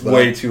That number. is but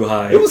way too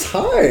high. It was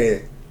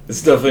high.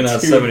 It's definitely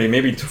not Dude. 70,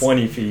 maybe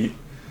 20 feet.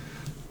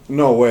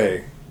 No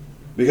way.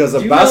 Because Do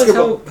a you realize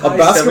basketball how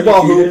high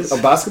 70 feet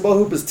a basketball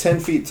hoop is 10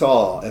 feet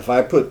tall. If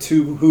I put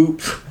two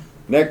hoops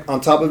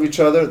on top of each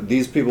other,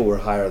 these people were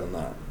higher than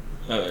that.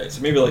 Alright,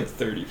 so maybe like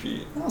 30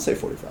 feet. I'll say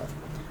 45.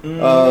 I'm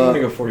gonna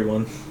go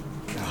 41.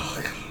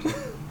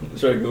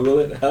 Should I Google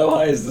it? How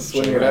high is the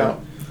swing Check it ride?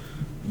 out.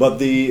 But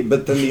then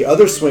the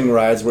other swing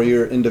rides where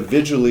you're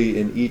individually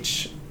in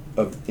each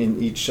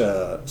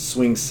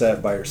swing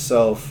set by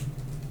yourself.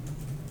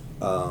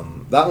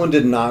 That one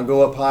did not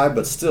go up high,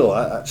 but still,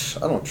 I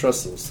don't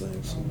trust those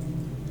things.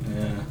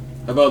 Yeah.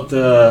 How about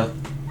the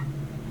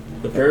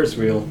Ferris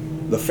wheel?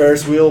 The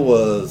Ferris wheel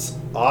was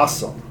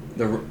awesome.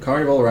 The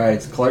Carnival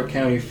rides, Clark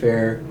County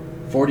Fair,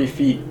 40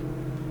 feet.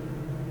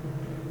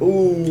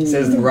 Ooh. It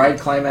says the ride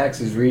climax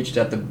is reached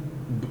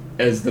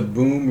as the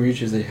boom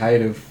reaches a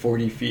height of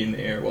 40 feet in the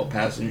air while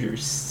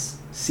passengers'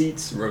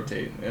 seats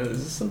rotate.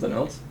 Is this something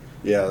else?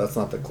 Yeah, that's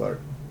not the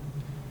Clark.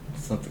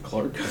 It's not the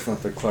Clark. That's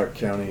not the Clark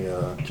County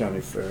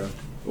County Fair.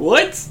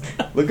 What?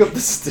 Look up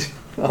the.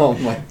 Oh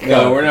my god.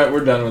 No, we're not.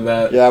 We're done with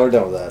that. Yeah, we're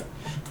done with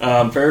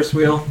that. Ferris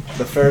wheel.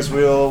 The Ferris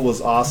wheel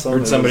was awesome.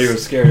 Heard somebody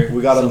was scared.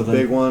 We got on the Something.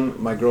 big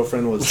one. My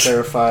girlfriend was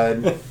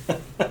terrified.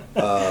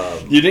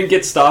 You didn't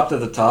get stopped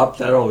at the top.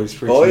 That always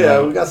freaks Oh me yeah,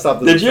 out. we got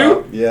stopped at Did the you?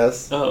 top.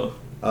 Yes. Oh,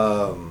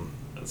 Um,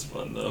 that's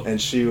fun though. and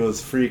she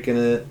was freaking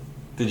it.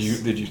 Did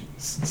you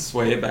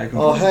sway it back and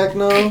Oh forth? heck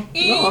no!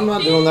 No, I'm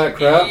not doing that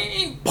crap.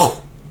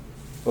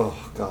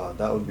 Oh god,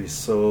 that would be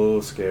so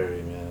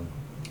scary, man.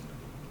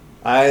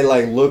 I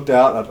like looked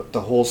out at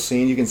the whole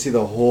scene. You can see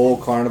the whole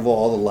carnival,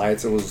 all the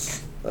lights. It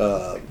was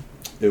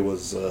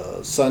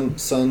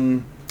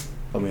sun.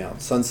 Help me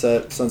out.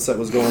 Sunset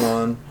was going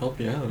on. Help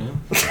you out,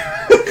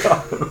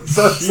 huh?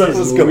 Sunset Jeez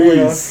was going on.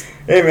 Louise.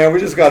 Hey man, we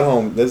just got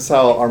home. This is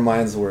how our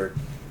minds work.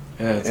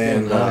 Yeah, it's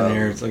And, getting hot in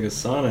here. It's like a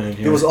sauna in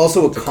here. There was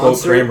also a To quote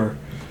concert. Kramer.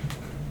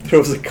 There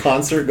was a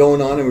concert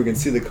going on, and we can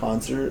see the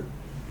concert.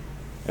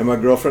 And my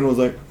girlfriend was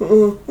like,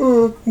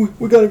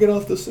 we gotta get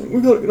off this thing.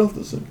 We gotta get off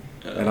this thing.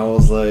 And I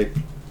was like,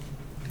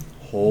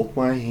 hold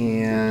my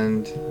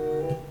hand.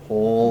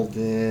 Hold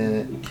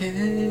it.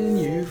 Can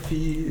you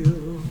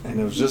feel? and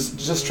it was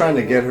just trying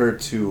to get her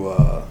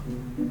to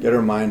get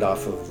her mind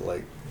off of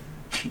like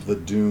the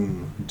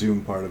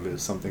doom part of it if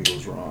something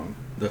goes wrong.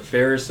 The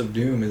Ferris of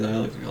Doom, as I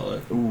like to call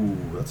it. Ooh,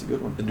 that's a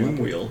good one. The Doom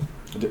Wheel.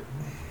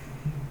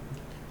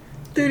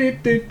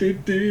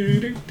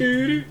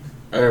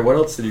 Alright, what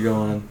else did you go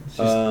on?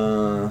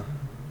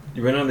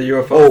 You went on the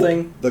UFO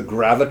thing? The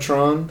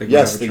Gravitron.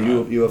 Yes, the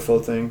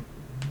UFO thing.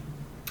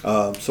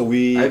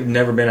 I've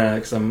never been on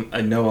it because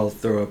I know I'll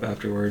throw up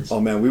afterwards. Oh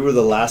man, we were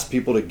the last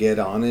people to get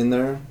on in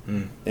there,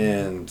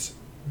 and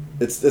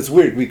it's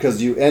weird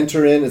because you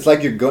enter in. It's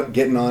like you're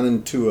getting on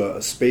into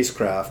a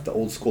spacecraft, the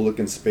old school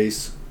looking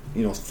space,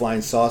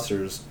 flying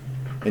saucers,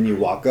 and you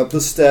walk up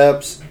the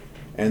steps,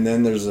 and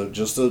then there's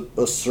just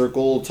a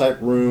circle type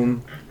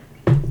room,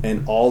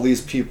 and all these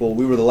people.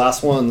 We were the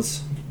last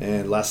ones,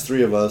 and last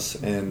three of us,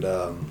 and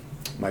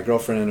my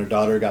girlfriend and her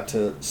daughter got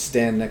to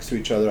stand next to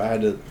each other. I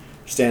had to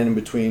stand in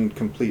between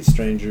complete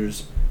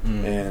strangers,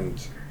 and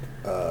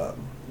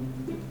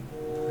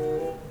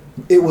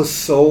it was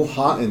so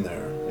hot in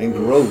there and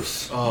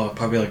gross. Oh,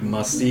 probably like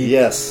musty.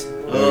 Yes,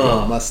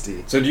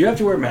 musty. So do you have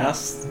to wear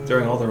masks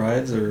during all the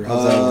rides, or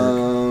how's that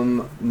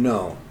work?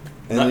 No.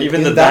 And not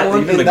even in that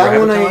one,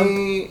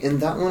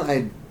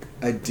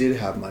 I did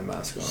have my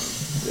mask on.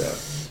 Yeah.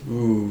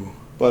 Ooh.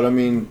 But I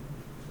mean,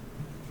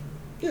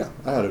 yeah,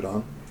 I had it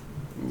on.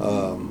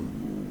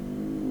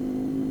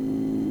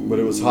 But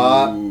it was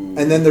hot.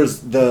 And then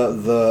there's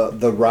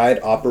the ride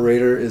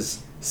operator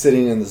is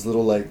sitting in this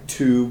little like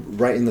tube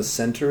right in the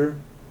center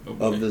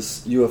of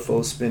this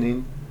UFO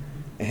spinning,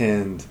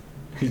 and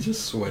he's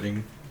just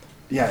sweating.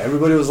 Yeah,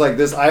 everybody was like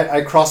this.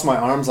 I crossed my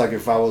arms like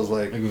if I was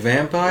like a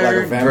vampire,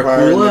 like a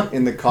vampire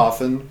in the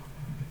coffin,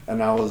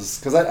 and I was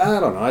because I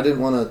don't know, I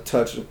didn't want to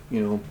touch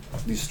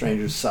these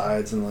strangers'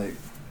 sides and like.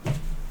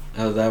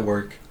 How did that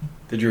work?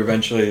 Did you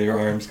eventually your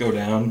arms go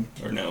down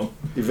or no?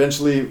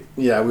 Eventually,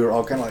 yeah, we were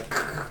all kind of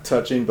like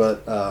touching,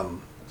 but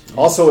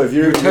also if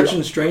you're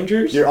touching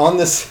strangers, you're on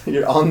this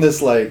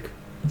like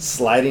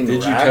sliding rack.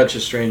 Did you touch a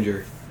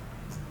stranger?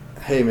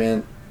 Hey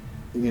man,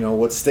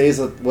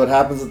 what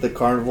happens at the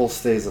carnival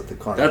stays at the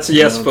carnival. That's a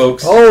yes,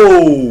 folks.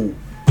 Oh.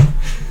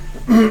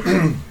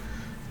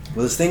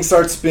 Well, this thing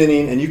starts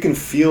spinning, and you can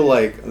feel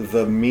like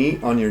the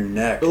meat on your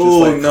neck. Oh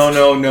like,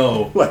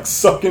 no! Like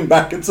sucking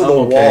back into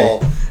the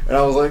wall. And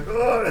I was like,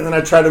 ugh. And then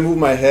I try to move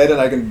my head,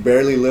 and I can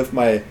barely lift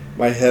my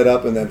head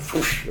up, and then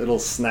whoosh, it'll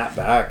snap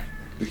back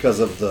because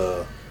of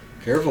the.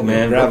 Careful,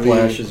 man!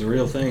 Whiplash is a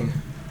real thing.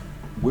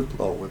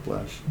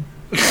 Whiplash.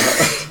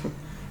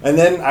 And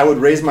then I would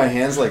raise my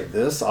hands like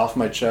this off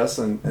my chest,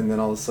 and then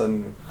all of a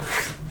sudden.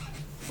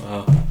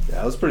 Wow.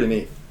 Yeah, it was pretty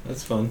neat.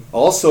 That's fun.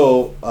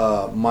 Also,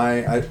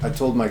 I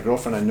told my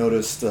girlfriend I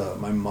noticed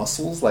my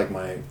muscles, like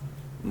my.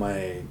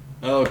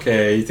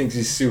 Okay, he thinks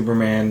he's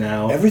Superman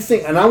now.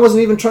 Everything, and I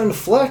wasn't even trying to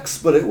flex,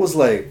 but it was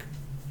like.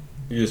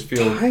 You just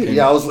feel. Tight.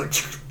 Yeah, I was like.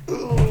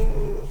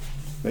 Ugh.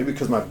 Maybe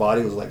because my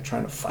body was like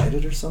trying to fight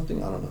it or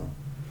something. I don't know.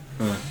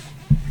 Huh.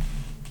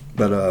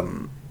 But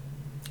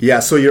yeah.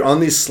 So you're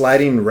on these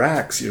sliding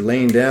racks. You're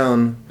laying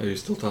down. Are you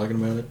still talking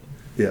about it?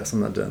 Yes,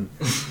 I'm not done.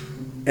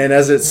 And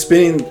as it's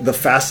spinning, the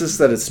fastest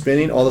that it's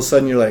spinning, all of a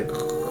sudden you're like,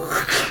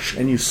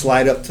 and you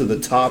slide up to the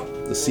top,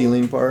 the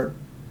ceiling part,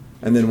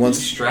 and then once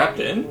you strapped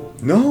in.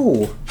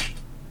 No.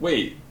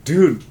 Wait,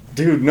 dude,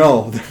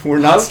 no, we're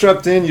not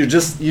strapped in. You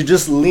just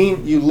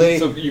lean, you lay.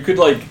 So you could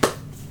like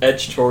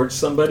edge towards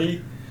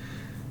somebody,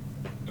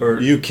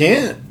 or you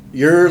can't.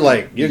 You're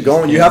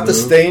going. You have to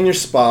stay in your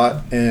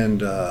spot,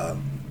 and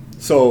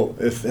so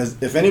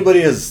if anybody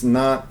has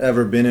not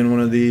ever been in one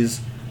of these,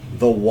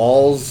 the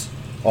walls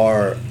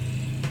are.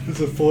 It's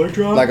a floor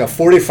drop? Like a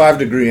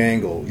 45-degree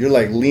angle. You're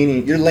like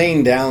leaning. You're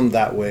laying down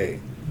that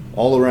way,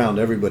 all around.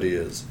 Everybody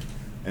is,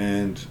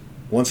 and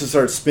once it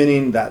starts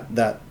spinning, that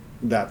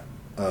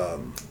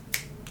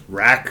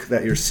rack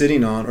that you're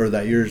sitting on or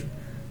that you're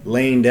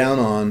laying down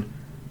on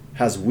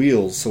has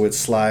wheels, so it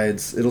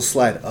slides. It'll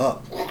slide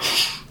up,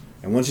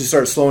 and once you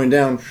start slowing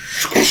down,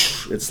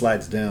 it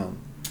slides down.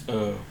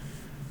 Oh.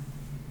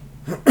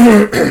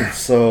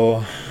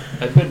 So,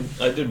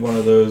 I did one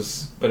of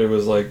those, but it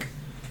was like.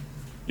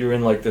 You were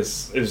in like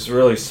this. It was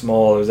really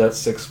small. It was at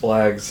Six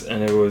Flags,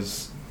 and it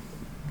was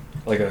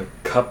like a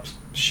cup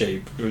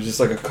shape. It was just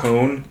like a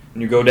cone,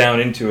 and you go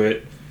down into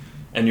it,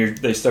 and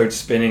they start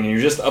spinning, and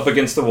you're just up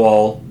against the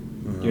wall.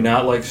 Mm-hmm. You're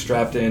not like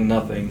strapped in,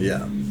 nothing.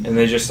 Yeah. And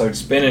they just start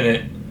spinning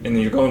it, and then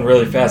you're going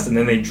really fast, and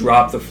then they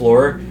drop the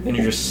floor, and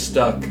you're just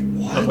stuck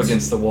up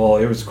against the wall.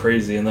 It was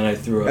crazy, and then I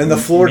threw up. And the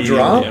floor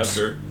drops?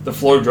 After. The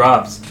floor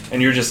drops,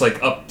 and you're just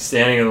like up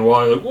standing on the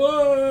wall. You're like,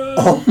 whoa!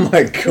 Oh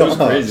my god! It was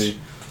crazy.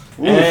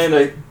 Oof.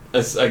 And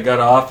I got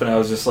off, and I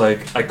was just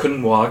like, I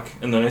couldn't walk,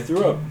 and then I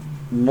threw up.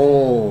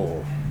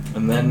 No.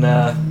 And then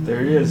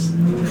there he is,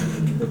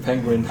 the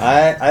penguin.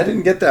 I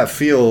didn't get that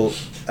feel.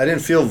 I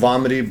didn't feel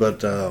vomity,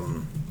 but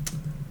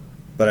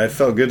I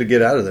felt good to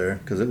get out of there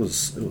because it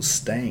was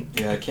stank.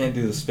 Yeah, I can't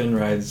do the spin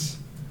rides.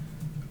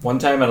 One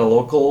time at a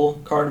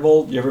local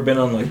carnival, you ever been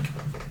on like?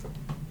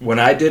 When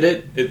I did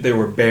it, there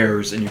were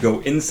bears, and you go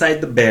inside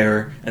the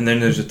bear, and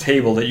then there's a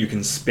table that you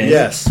can spin.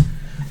 Yes.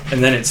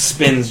 and then it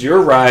spins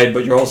your ride,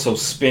 but you're also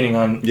spinning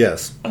on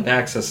Yes. an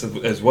axis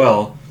as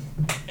well.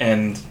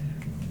 And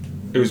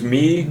it was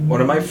me,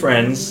 one of my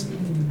friends,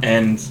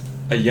 and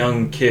a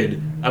young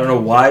kid. I don't know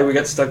why we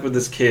got stuck with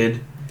this kid.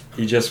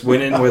 He just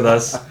went in with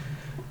us,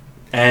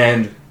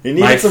 and You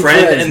need my some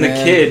friend friends, and the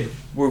man. kid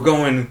were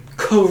going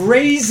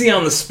crazy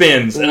on the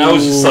spins, and I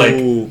was just like,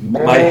 Ooh.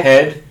 my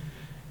head,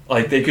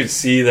 like they could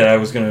see that I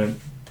was gonna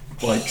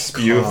like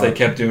spew if they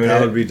kept doing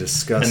That it. would be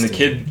disgusting.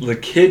 And the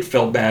kid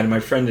felt bad, and my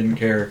friend didn't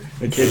care.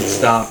 The kid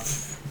stopped,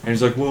 and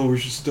he's like, "Whoa, we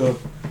should stop.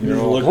 You You're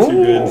don't all, look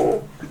too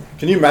good."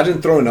 Can you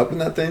imagine throwing up in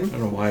that I thing?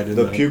 don't know why I did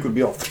The that. puke would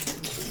be all.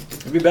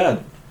 It'd be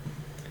bad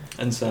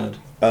and sad.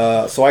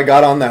 So I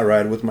got on that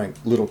ride with my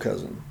little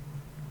cousin.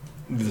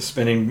 The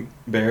spinning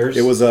bears.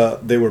 It was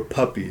they were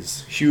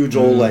puppies, huge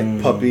old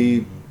like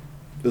puppy.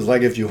 It was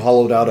like if you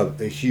hollowed out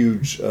a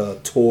huge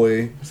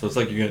toy. So it's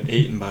like you're getting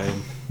eaten by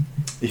him.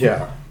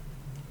 Yeah,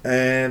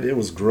 and it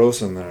was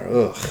gross in there.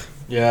 Ugh.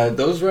 Yeah,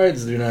 those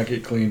rides do not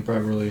get cleaned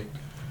properly.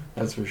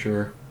 That's for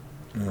sure.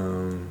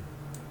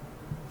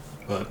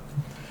 But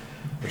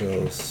What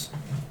else?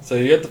 so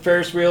you got the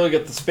Ferris wheel, you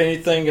got the spinny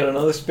thing, you got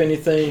another spinny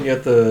thing, you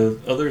got the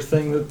other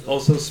thing that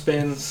also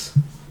spins.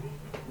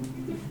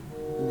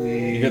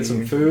 You got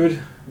some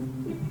food.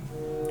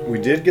 We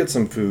did get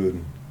some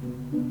food.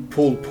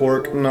 Pulled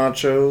pork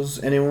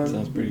nachos. Anyone?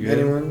 Sounds pretty good.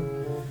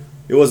 Anyone?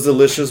 It was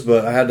delicious,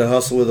 but I had to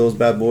hustle with those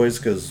bad boys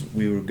because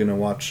we were gonna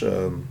watch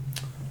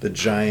the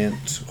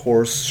giant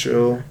horse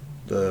show,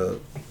 the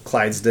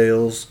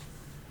Clydesdales.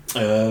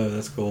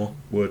 That's cool.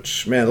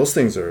 Which, man, those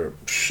things are...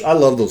 I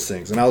love those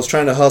things. And I was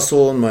trying to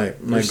hustle, and my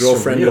They're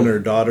girlfriend surreal. and her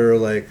daughter are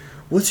like,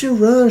 "What's your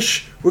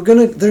rush?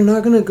 They're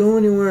not gonna go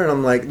anywhere." And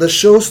I'm like, "The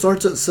show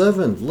starts at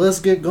 7. Let's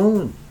get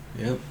going."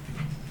 Yep.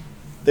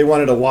 They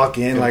wanted to walk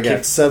in Yeah, like kick-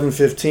 at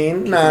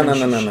 7:15.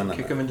 No.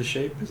 Kick them into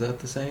shape. Is that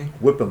the saying?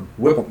 Whip them.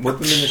 Whip them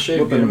into shape.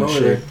 Get them over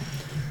there.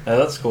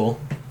 That's cool.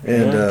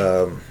 And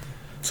Yeah.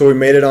 so we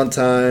made it on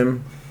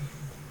time.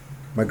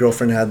 My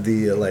girlfriend had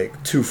the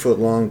 2-foot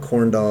long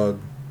corn dog.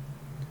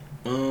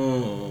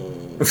 Oh,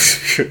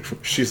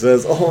 She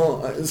says,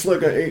 "Oh, it's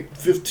like an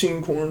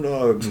 8-15 corn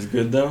dog." it's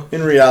good though.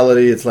 In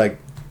reality, it's like,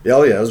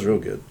 oh yeah, it was real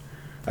good.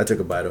 I took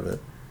a bite of it.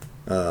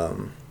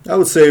 I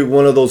would say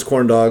one of those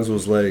corn dogs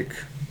was like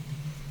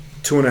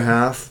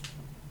 2.5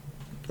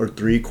 or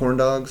 3 corn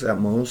dogs at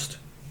most.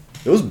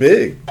 It was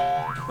big.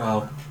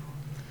 Wow.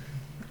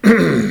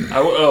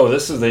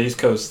 This is the East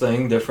Coast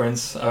thing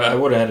difference. I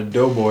would have had a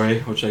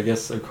doughboy, which I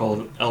guess they're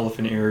called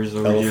elephant ears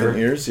over Elephant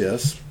here. ears,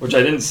 yes. Which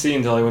I didn't see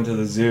until I went to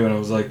the zoo, and I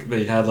was like,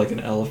 they had like an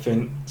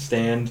elephant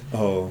stand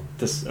Oh,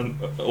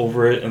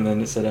 over it, and then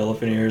it said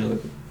elephant ears. Like,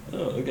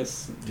 oh, I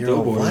guess you're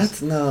all,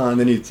 doughboys. what? No, and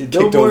then you See, kicked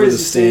over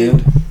doughboys, the you see,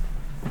 stand.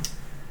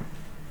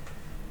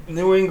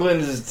 New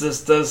England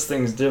just does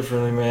things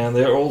differently, man.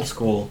 They're old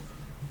school.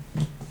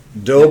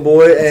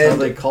 Doughboy That's how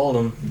and they called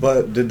them.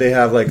 but did they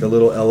have like a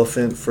little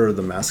elephant for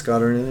the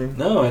mascot or anything?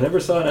 No, I never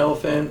saw an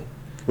elephant.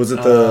 Was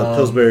it the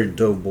Pillsbury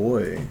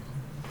Doughboy?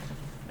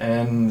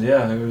 And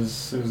yeah, it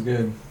was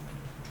good.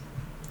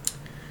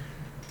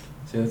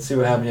 So let's see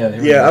what happened. Yeah,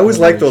 here we Yeah, go. I always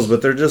like those,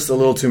 but they're just a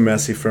little too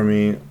messy for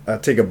me. I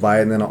take a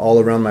bite and then all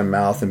around my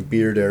mouth and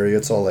beard area,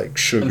 it's all like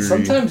sugary. And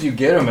sometimes you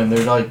get them and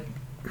they're like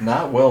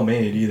not well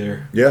made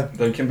either. Yeah,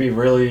 They can be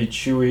really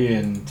chewy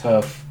and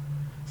tough,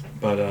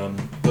 but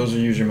those are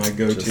usually my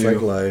go-to. just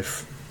like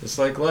life, Just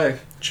like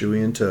life.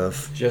 chewy and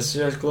tough. Just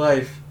like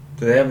life.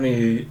 Do they have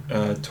any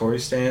toy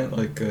stand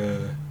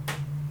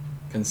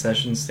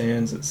concession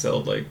stands that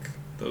sell like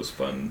those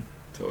fun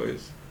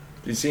toys?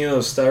 Do you see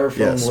those styrofoam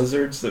Yes.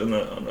 lizards on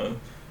a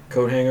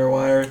coat hanger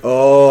wire?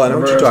 Oh, I know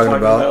what Remember you're I was talking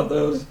about.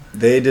 those?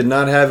 They did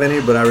not have any,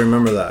 but I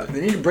remember that.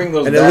 They need to bring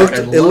those And back.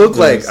 it looked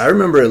like I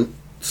remember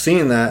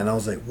seeing that, and I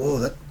was like,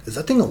 "Whoa, is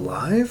that thing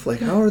alive?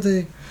 Like, how are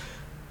they?"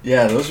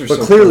 Yeah, those are. But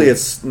so clearly, cool.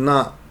 it's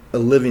not a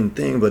living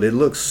thing. But it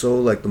looks so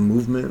like the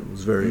movement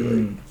was very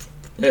like.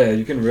 Yeah,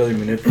 you can really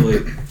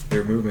manipulate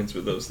their movements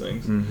with those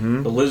things.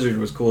 Mm-hmm. The lizard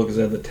was cool because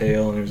it had the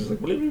tail and it was just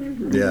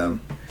like. Yeah.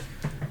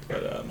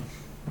 But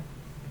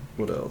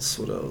What else?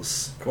 What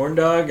else? corn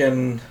dog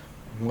and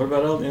what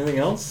about anything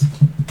else?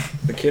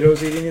 The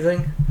kiddos eat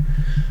anything?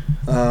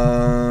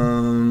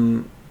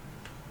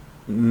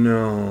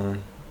 No.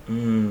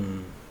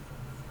 Mm.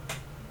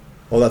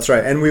 Oh, that's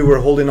right. And we were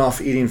holding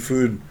off eating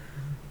food,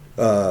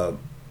 so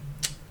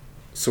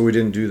we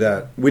didn't do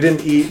that. We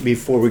didn't eat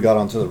before we got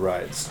onto the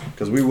rides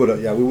because we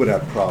would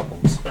have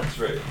problems. That's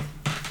right.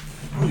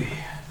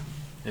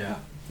 Yeah,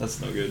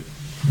 that's no good.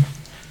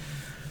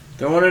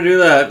 Don't want to do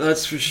that.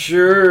 That's for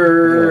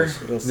sure.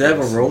 What else Do they have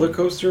a is- roller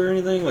coaster or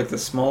anything like the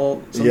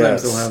small? Sometimes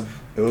Yes. they'll have.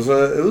 It was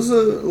a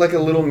like a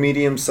little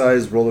medium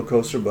sized roller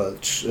coaster,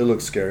 but it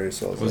looked scary.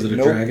 So I was Was like, it a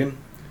nope. dragon?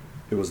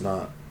 It was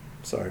not.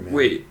 Sorry, man.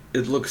 Wait,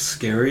 it looks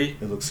scary.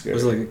 It looked scary.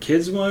 Was it like a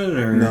kid's one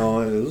or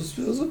No, it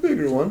was a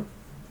bigger one.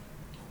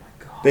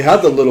 They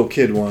had the little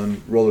kid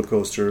one roller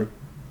coaster.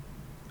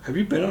 Have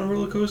you been on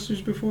roller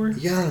coasters before?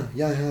 Yeah,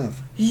 I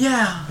have.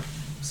 Yeah.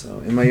 So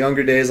in my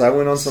younger days, I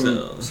went on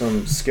So-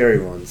 some scary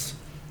ones.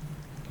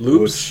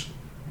 Loops,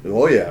 Which,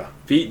 oh yeah,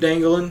 feet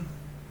dangling.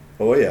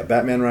 Oh yeah,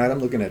 Batman ride. I'm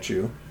looking at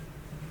you.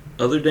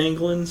 Other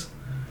danglins?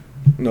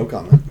 No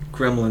comment.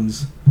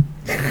 Gremlins.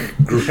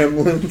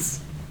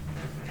 Gremlins.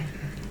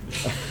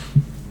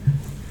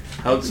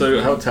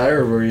 How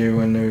tired were you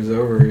when it was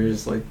over? You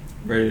just like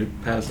ready to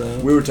pass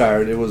out? We were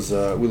tired. It was.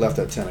 We left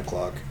at 10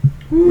 o'clock.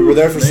 We were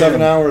there for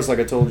 7 hours, like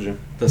I told you.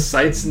 The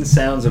sights and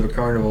sounds of a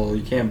carnival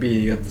you can't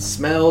beat. You got the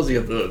smells, you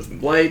got the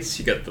lights,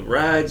 you got the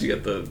rides, you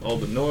got all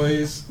the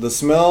noise. The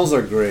smells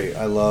are great.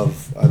 I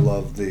love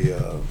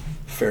the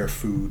fair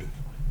food.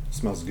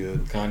 Smells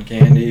good. Cotton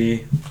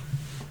candy.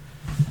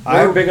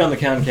 I'm I'm big on the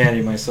cotton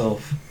candy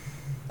myself.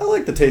 I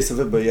like the taste of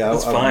it, but yeah,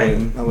 It's I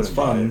fine. wouldn't It's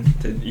fun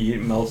to eat.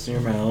 It melts in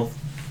your mouth.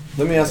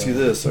 Let me ask you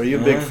this: are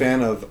you a big Uh-huh.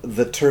 fan of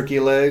the turkey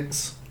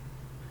legs?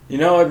 You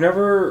know, I've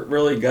never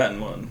really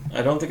gotten one.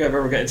 I don't think I've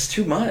ever gotten. It's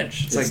too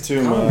much. It's like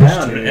too calm much,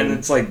 down. dude. And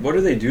it's like, what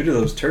do they do to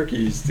those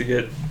turkeys to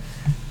get?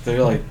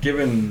 They're like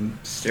given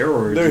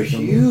steroids. They're or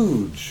something.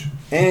 huge,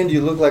 and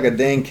you look like a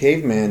dang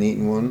caveman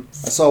eating one.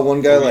 I saw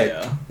one guy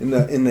Yeah.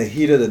 in the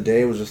heat of the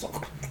day was just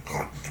like,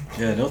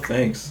 Yeah, no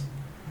thanks.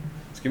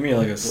 Just give me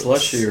like a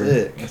slushy or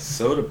sick. a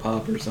soda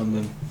pop or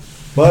something.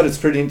 But it's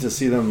pretty neat to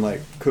see them like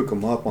cook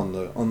them up on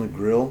the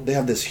grill. They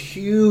have this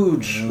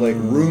huge like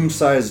room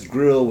sized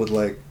grill with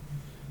like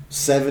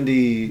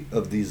 70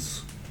 of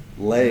these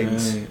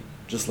legs, Right.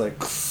 just like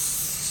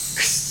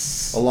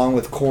along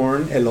with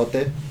corn,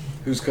 elote.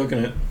 Who's cooking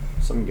it?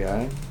 Some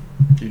guy.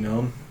 Do you know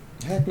him?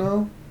 Heck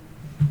no.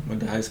 Went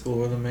to high school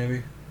with him,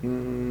 maybe.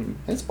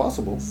 It's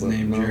possible. His but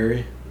name no.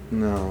 Jerry.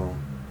 No.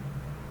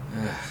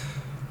 Man,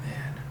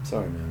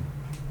 Sorry, man.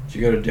 did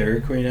you go to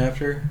Dairy Queen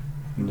after?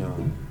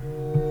 No.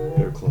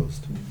 They're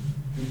closed.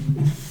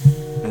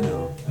 I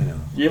know.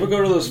 You ever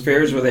go to those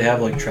fairs where they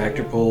have like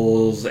tractor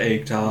pulls,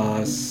 egg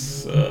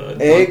toss,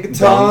 Egg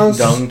toss?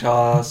 dung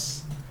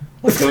toss,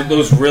 like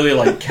those really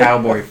like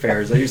cowboy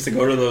fairs? I used to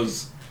go to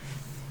those.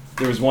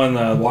 There was one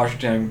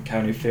Washington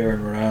County Fair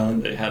in Rhode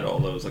Island. They had all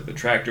those like the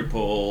tractor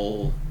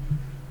pull,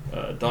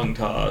 dung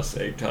toss,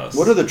 egg toss.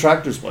 What are the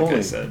tractors Like I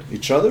pulling? said.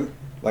 Each other?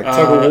 Like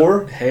tug of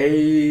war?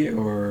 Hay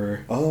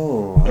or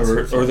Oh.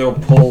 or they'll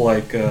pull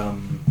like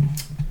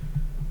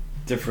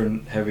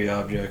different heavy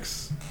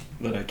objects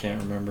that I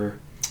can't remember.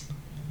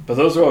 But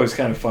those are always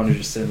kind of fun to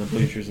just sit in the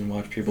bleachers and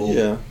watch people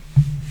Yeah.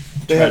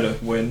 try to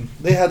win.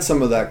 They had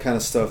some of that kind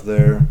of stuff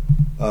there.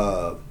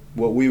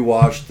 What we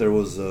watched, there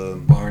was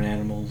Barn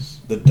animals.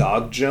 the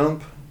dog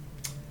jump,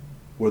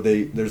 where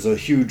there's a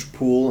huge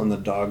pool and the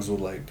dogs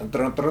would like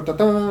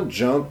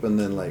jump and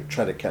then like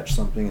try to catch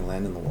something and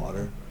land in the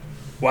water.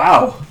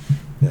 Wow,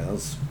 Yeah, it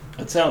was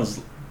that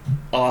sounds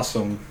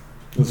awesome.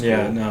 cool.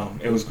 Yeah, no,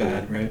 it was cool.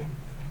 bad, right?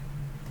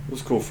 It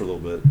was cool for a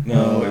little bit.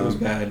 No, it was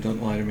bad.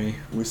 Don't lie to me.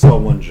 We saw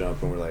one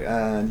jump and we're like,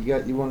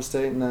 you want to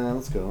stay? Nah,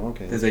 let's go.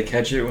 Okay. Did they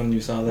catch it when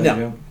you saw that No.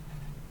 jump?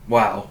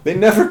 Wow, They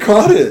never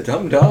caught it.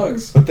 dumb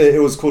dogs. But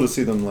it was cool to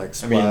see them like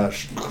I mean,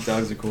 splash.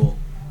 dogs are cool.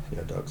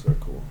 Yeah, dogs are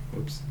cool.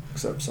 Oops.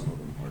 Except some of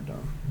them are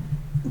dumb.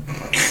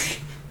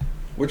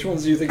 Which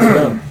ones do you think are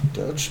dumb?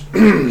 Dutch.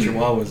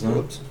 Chihuahuas, huh?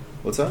 Whoops.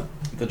 What's that?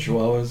 The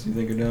Chihuahuas, you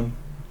think are dumb?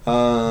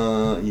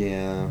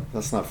 Yeah,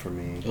 that's not for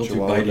me. They'll do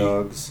Chihuahua bitey.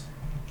 dogs.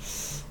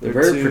 They're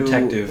very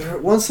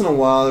protective. Once in a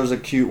while, there's a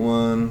cute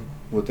one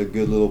with a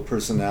good little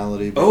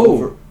personality. But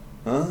Oh!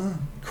 Huh?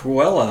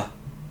 Cruella.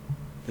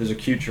 There's a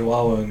cute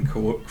Chihuahua in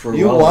Cruella.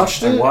 You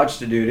watched it? I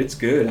watched it, dude. It's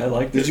good. I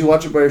liked it. Did you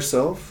watch it by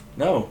yourself?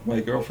 No, my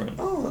girlfriend.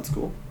 Oh, that's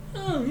cool.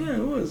 Oh, yeah,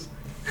 it was.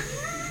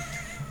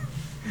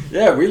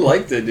 Yeah, we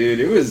liked it, dude.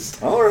 It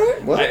was. All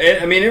right. Well,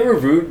 I mean, it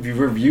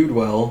reviewed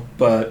well,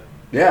 but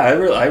yeah,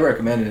 I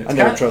recommend it. I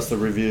never trust the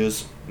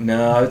reviews.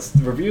 No,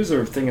 reviews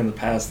are a thing in the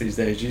past these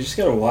days. You just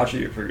gotta watch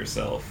it for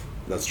yourself.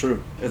 That's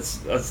true.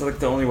 That's like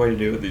the only way to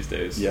do it these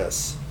days.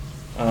 Yes.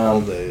 All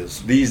Um,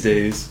 days. These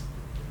days.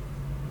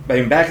 I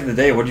mean, back in the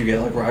day, what did you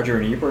get? Like Roger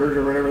and Ebert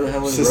or whatever the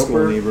hell was Siskel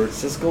Roper? and Ebert.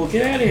 Siskel,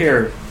 get out of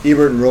here.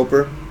 Ebert and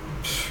Roper.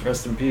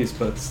 Rest in peace,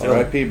 but still.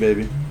 R.I.P.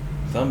 baby.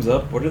 Thumbs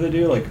up. What do they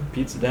do? Like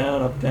pizza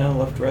down, up, down,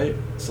 left, right?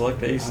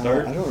 Select A,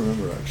 start? I don't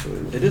remember actually.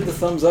 They did the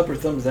thumbs up or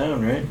thumbs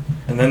down, right?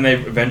 And then they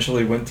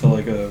eventually went to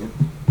like a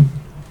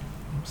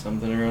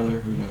something or other.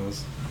 Who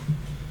knows?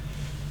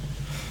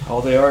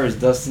 All they are is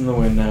dust in the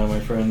wind now, my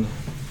friend.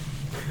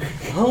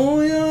 All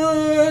they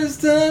are is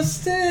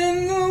dust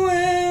in the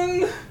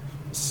wind.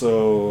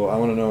 So I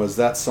want to know: is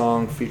that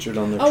song featured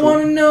on the? I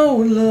want to know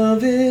what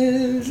love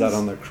is. Is that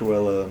on the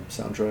Cruella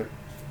soundtrack?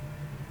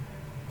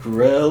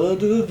 Cruella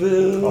de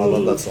Vil. Oh, I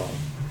love that song.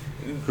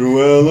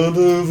 Cruella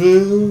de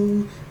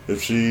Vil,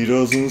 if she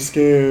doesn't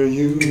scare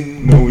you,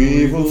 no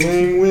evil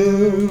thing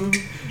will.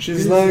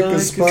 She's like a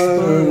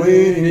spider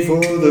waiting for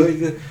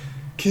the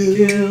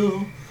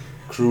kill.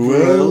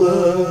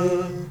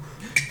 Cruella,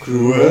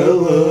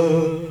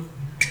 Cruella.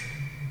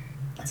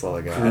 That's all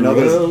I got. I know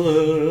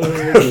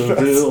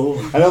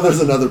there's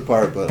another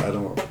part, but I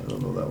don't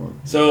know that one.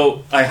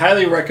 So I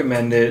highly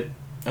recommend it.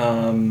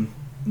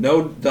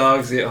 No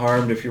dogs get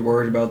harmed if you're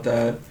worried about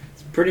that.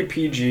 It's pretty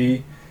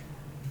PG,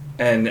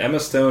 and Emma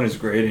Stone is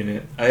great in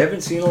it. I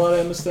haven't seen a lot of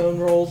Emma Stone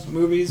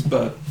movies,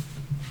 but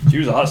she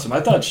was awesome.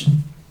 I thought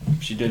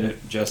she did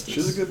it justice.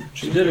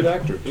 She did a good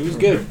actor. It was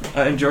good.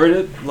 I enjoyed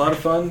it. A lot of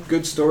fun.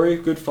 Good story.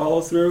 Good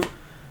follow through.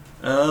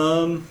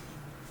 That'll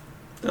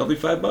be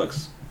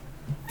 $5.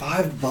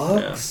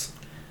 $5? Yeah.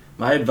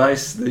 My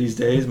advice these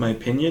days, my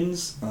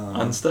opinions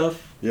on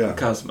stuff, yeah, it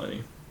costs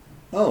money.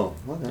 Oh,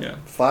 okay. Yeah.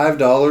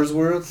 $5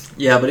 worth?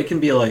 Yeah, but it can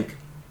be like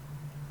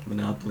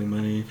Monopoly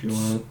money if you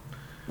want.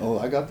 Oh,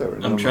 I got that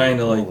right. I'm trying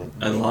to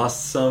I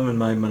lost some in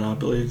my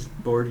Monopoly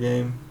board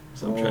game,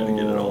 so I'm trying to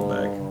get it all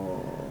back.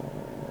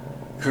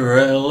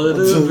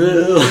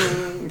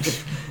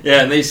 Relativille.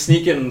 Yeah, and they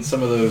sneak in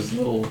some of those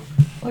little,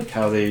 like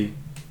how they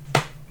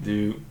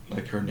do,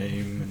 like her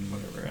name and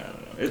whatever.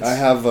 I don't know. I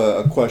have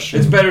a question.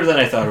 It's better than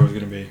I thought it was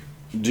going to be.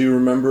 Do you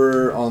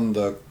remember on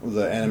the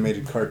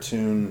animated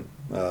cartoon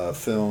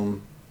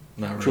film,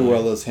 Not really.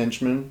 Cruella's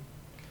Henchmen?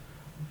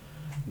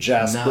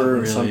 Jasper Not really.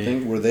 and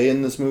something. Were they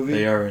in this movie?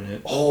 They are in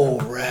it. Oh,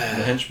 The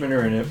rad. henchmen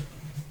are in it.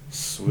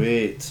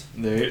 Sweet.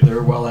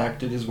 They're well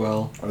acted as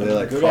well. Are they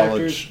like Good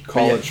college actors,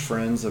 college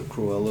friends of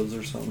Cruella's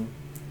or something?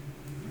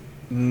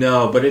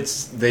 No, but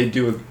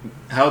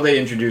how they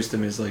introduced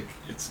him is like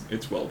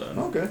it's well done.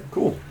 Okay,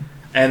 cool.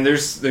 And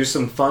there's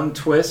some fun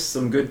twists,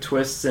 some good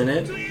twists in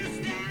it,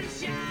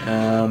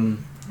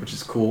 which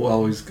is cool,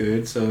 always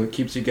good. So it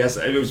keeps you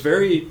guessing. It was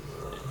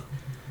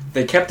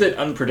they kept it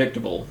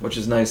unpredictable, which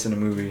is nice in a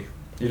movie.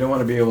 You don't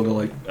want to be able to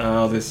like,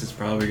 oh, this is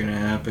probably going to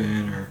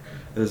happen, or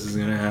this is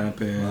going to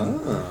happen.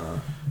 Ah.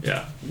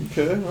 Yeah.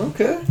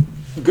 Okay.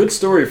 Good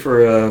story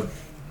for a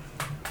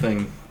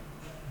thing.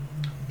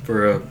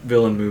 For a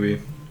villain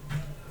movie.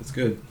 It's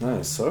good.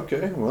 Nice.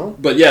 Okay, well.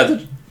 But yeah,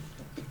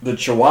 the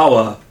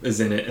Chihuahua is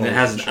in it, and it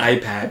has an Chihuahua. eye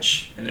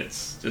patch, and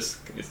it's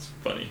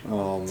funny.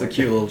 Oh, It's a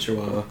cute little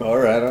Chihuahua. All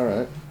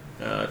right.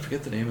 I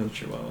forget the name of the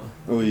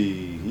Chihuahua,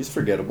 He's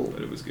forgettable.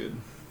 but it was good.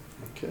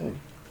 Okay.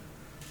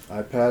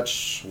 Eye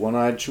patch,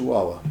 one-eyed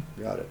Chihuahua.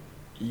 Got it.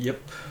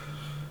 Yep.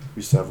 We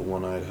used to have a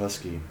one-eyed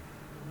husky.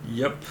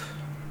 Yep.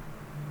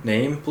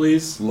 Name,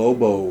 please?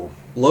 Lobo.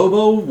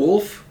 Lobo?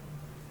 Wolf?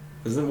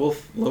 Doesn't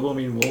Lobo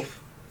mean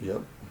wolf?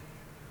 Yep.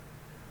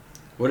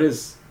 What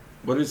is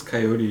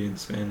coyote in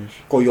Spanish?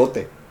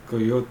 Coyote.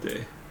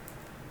 Coyote.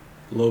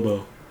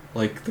 Lobo.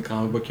 Like the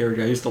comic book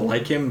character. I used to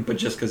like him, but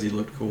just because he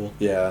looked cool.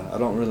 Yeah, I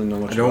don't really know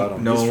much I don't about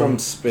him. know. He's from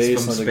space, He's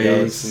from the space.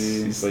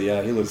 galaxy. But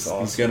yeah, he looks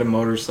awesome. He's got a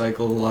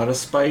motorcycle, a lot of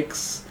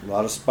spikes, a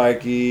lot of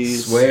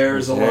spikies.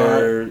 Swears his a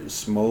hair,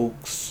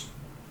 Smokes.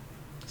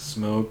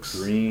 smokes.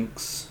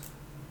 Drinks.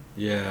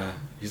 Yeah,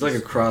 he's like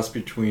a cross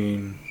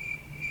between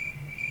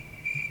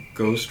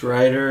Ghost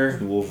Rider,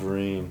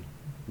 Wolverine,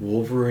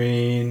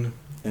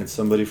 and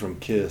somebody from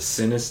Kiss.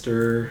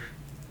 Sinister,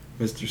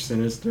 Mr.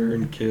 Sinister,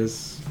 and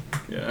Kiss.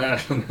 Yeah,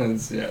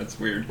 it's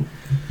weird.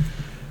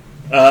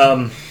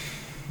 Yeah,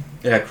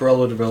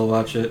 Cruella de Vil,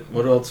 watch it.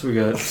 What else we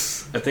got?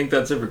 I think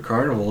that's it for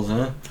carnivals,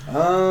 huh?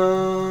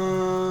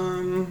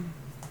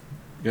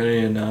 Got any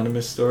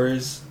anonymous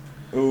stories?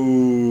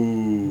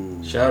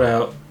 Ooh. Shout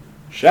out.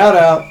 Shout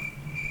out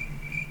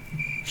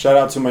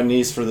to my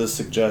niece for this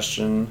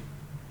suggestion.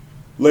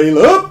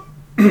 Layla!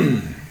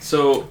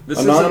 So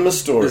Anonymous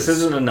stories. This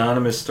is an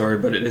anonymous story,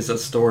 but it is a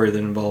story that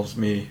involves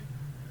me.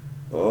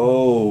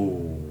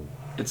 Oh.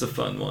 It's a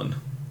fun one.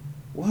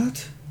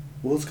 What?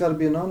 Well, it's got to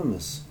be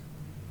anonymous.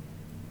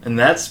 And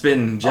that's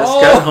been Just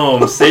Got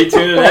Home. Stay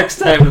tuned next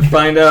time to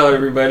find out,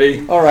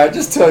 everybody. All right,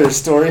 just tell your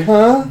story,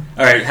 huh?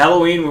 All right,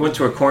 Halloween, we went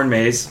to a corn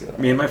maze,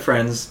 me and my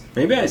friends.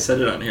 Maybe I said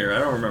it on here. I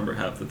don't remember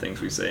half the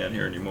things we say on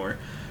here anymore.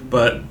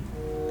 But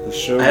The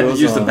show I had to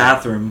goes use the on.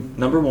 bathroom.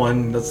 Number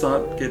one, let's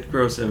not get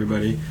gross,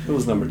 everybody. It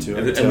was number 2.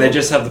 And they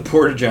just have the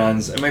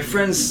Porta-Johns. And my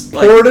friends,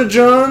 like...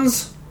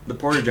 Porta-Johns? The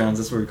Porta-Johns,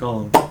 that's what we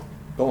call them.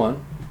 Go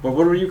on. Well,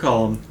 what do you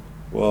call them?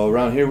 Well,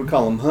 around here we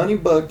call them honey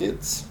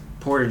buckets.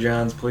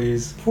 Porta-Johns,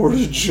 please.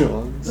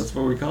 Porta-Johns. That's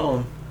what we call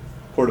them.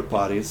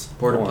 Porta-potties.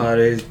 Go on.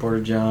 Porta-potties,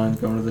 Porta-John,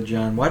 going to the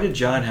John. Why did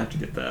John have to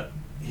get that?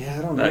 Yeah,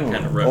 I don't That know.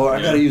 kind of rep, Oh, I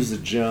yeah. gotta use the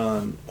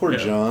John. Poor Yeah.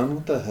 John.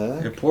 What the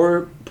heck? Yeah,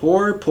 poor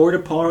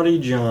Porta-potty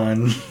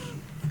John.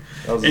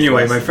 That was his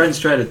Anyway, last my name. friends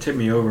tried to tip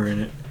me over in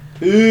it.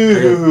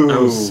 Ew. I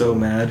was so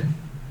mad.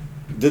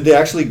 Did they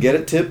actually get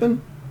it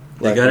tipping?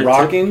 They Like got it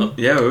rocking? tipped-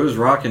 Yeah, it was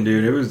rocking,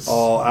 dude. It was.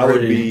 Oh, I would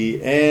already-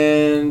 be.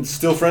 And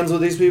still friends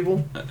with these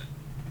people?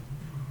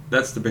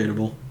 That's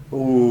debatable.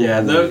 Ooh.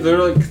 Yeah,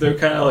 they're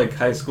kind of like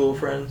high school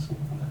friends.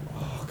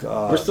 Oh,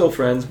 God. We're still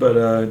friends, but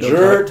don't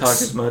Jerks. talk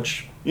as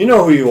much. You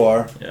know who you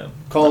are. Yeah,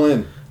 Call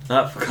in.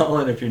 not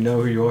calling if you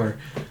know who you are.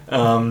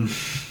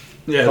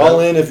 Yeah, Call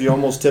in if you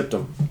almost tipped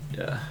them.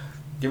 Yeah,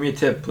 give me a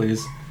tip,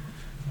 please.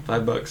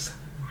 $5.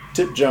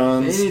 Tip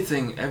Johns.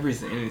 Anything,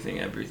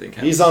 everything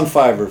counts. He's on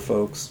Fiverr,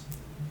 folks.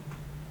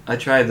 I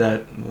tried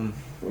that.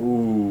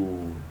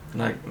 Ooh.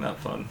 Not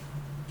fun.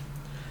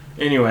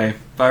 Anyway,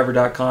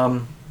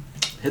 Fiverr.com.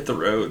 Hit the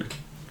road.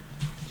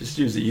 Just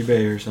use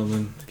eBay or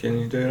something. Can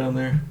you do it on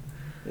there?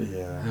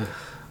 Yeah.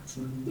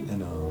 I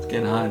know. It's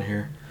getting hot in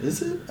here.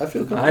 Is it? I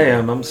feel comfortable. I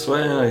am. I'm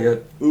sweating. I got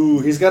Ooh,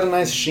 he's got a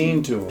nice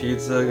sheen to him.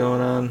 pizza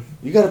going on.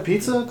 You got a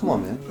pizza? Come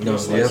on, man. Get No, a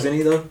do you have slice.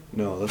 any though?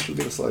 No, let's go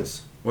get a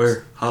slice.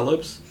 Where? Hot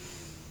Lips?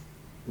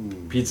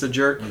 Ooh. Pizza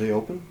Jerk? Are they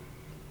open?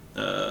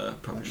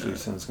 probably Actually, not.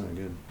 sounds kind of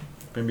good.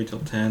 Maybe till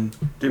 10.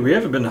 Dude, we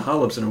haven't been to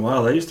Hot Lips in a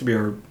while. That used to be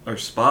our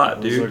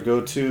spot, That was our dude.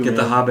 go-to, Get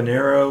the man.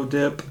 habanero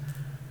dip.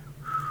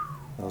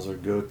 That was our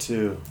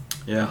go-to.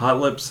 Yeah, Hot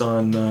Lips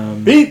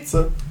on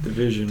Pizza!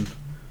 Division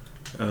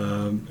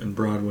and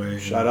Broadway.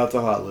 Shout out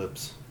to Hot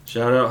Lips.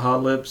 Shout out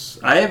Hot Lips.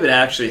 I haven't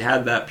actually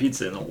had that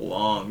pizza in a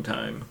long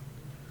time.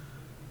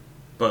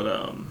 But,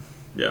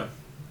 yeah.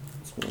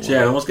 So,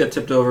 yeah, I almost got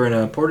tipped over in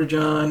a Porta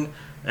John,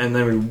 and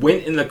then we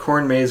went in the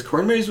corn maze.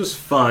 Corn maze was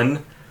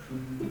fun,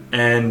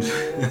 and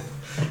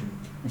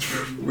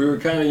we were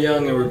kind of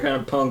young and we were kind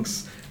of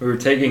punks. We were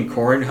taking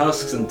corn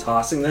husks and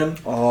tossing them.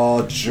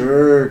 Oh,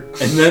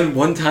 jerks. And then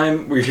one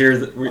time we hear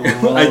that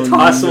Oh, I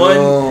toss no. one,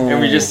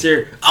 and we just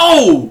hear,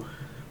 "Oh,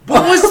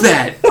 what was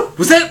that?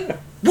 Was that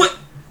what?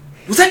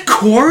 Was that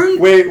corn?"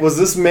 Wait, was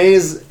this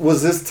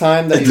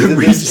time that you did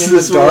We this in the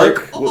just were dark?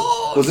 like,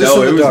 "Oh." Was this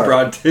No, in it the was dark?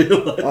 broad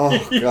daylight.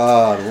 Oh,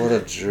 God, what a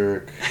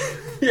jerk.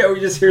 Yeah, we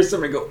just hear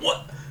somebody go,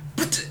 "What?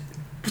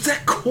 Was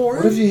that corn?"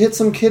 What if you hit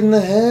some kid in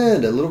the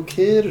head? A little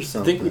kid or I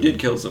something? think we did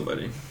kill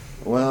somebody.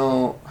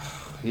 Well,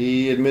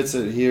 he admits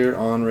it here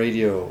on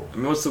radio. I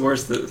mean, what's the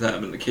worst that's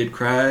happened? The kid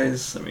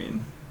cries. I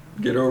mean,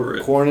 get over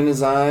it. Corn in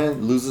his eye,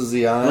 loses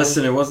the eye.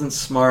 Listen, it wasn't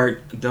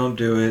smart. Don't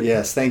do it.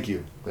 Yes, thank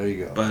you. There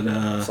you go. But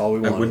That's all we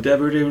I would wanted.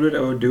 never do it.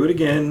 I would do it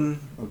again.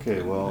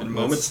 Okay, well. At a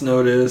moment's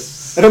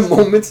notice. At a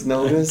moment's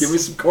notice. Give me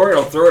some corn.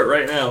 I'll throw it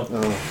right now.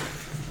 Oh.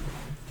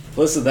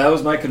 Listen, that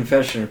was my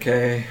confession.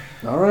 Okay,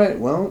 All right,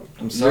 well.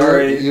 I'm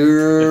sorry.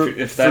 You're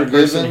If that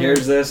forgiven, person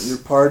hears this, you're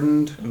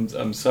pardoned.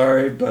 I'm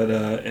sorry, but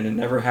and it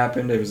never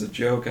happened. It was a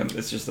joke.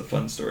 It's just a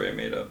fun story I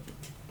made up.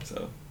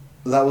 So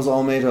That was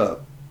all made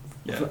up.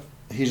 yeah.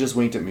 He just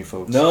winked at me,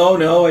 folks.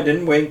 No, I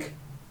didn't wink.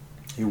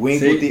 He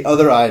winked See? with the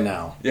other eye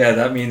now. Yeah,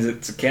 that means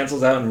it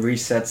cancels out and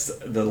resets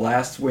the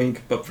last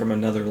wink, but from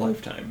another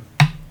lifetime.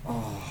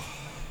 Oh.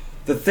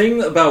 The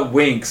thing about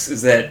winks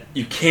is that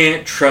you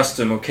can't trust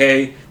them,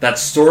 okay? That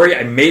story,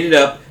 I made it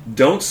up.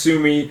 Don't sue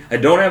me. I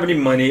don't have any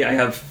money. I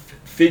have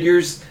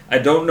figures. I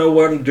don't know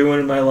what I'm doing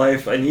in my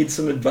life. I need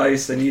some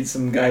advice. I need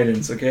some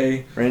guidance,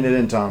 okay? Rein it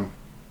in, Tom.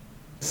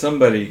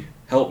 Somebody,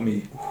 help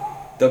me.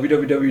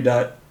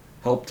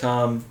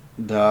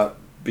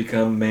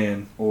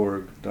 www.helptombecome.man.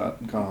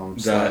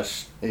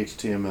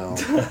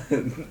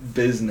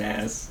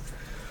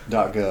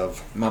 .org.com/html.gov.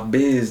 My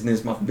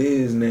business.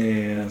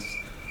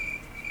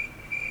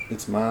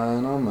 It's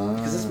mine on mine.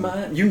 Because it's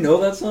mine. You know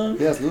that song?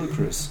 Yeah, it's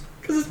Ludacris.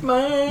 Because it's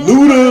mine.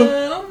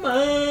 Luda!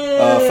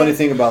 Mine. Funny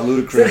thing about Get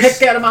the Ludacris,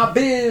 heck out of my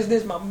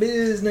business, my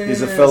business.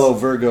 he's a fellow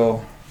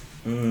Virgo.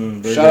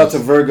 Virgos. Shout out to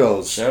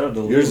Virgos. Shout out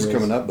to Yours is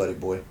Libras. coming up, buddy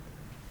boy.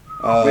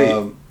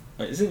 Wait.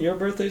 Isn't your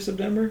birthday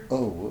September?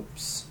 Oh,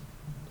 whoops.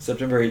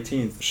 September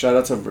 18th. Shout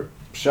out to 13th?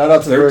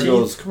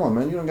 Virgos. Come on,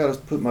 man. You don't got to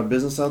put my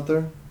business out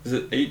there. Is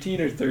it 18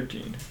 or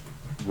 13?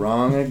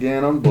 Wrong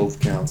again on both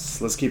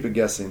counts. Let's keep it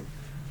guessing.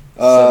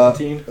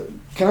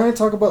 17? Can I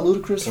talk about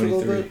Ludacris for a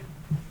little 23.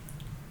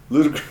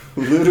 bit?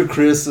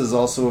 Ludacris is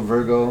also a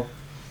Virgo.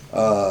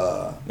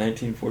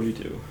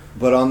 1942.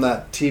 But on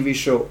that TV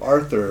show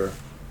Arthur,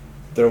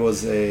 there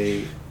was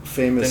a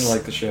Didn't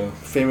like the show.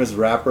 famous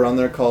rapper on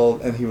there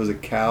and he was a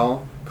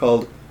cow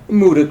called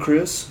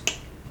Ludacris.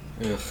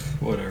 Ugh,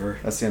 whatever.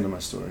 That's the end of my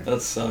story.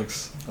 That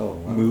sucks. Oh,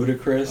 wow.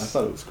 Ludacris. I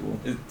thought it was cool.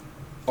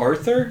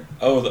 Arthur?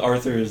 Oh, the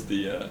Arthur is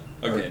the.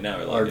 Okay, now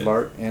I like it.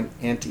 Aardvark,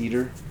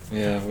 anteater.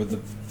 Yeah, with the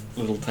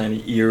little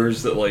tiny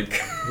ears that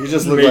like. He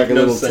just looked make like a no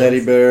little sense.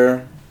 teddy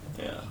bear.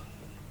 Yeah.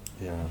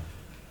 Yeah.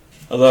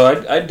 Although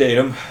I'd date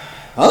him.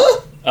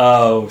 Huh?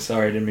 Oh,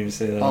 sorry, I didn't mean to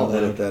say that. I'll out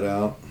loud. edit that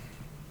out.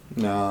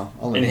 No,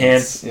 I'll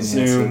Enhance,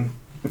 zoom,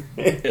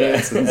 it. yeah,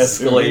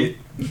 escalate,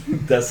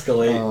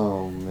 descalate,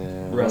 Oh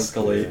man.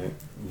 Rescalate. Okay.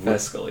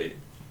 escalate,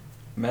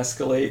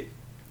 mescalate,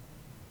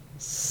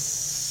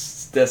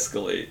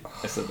 descalate.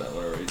 I said that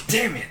one already.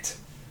 Damn it!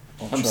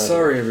 I'll I'm try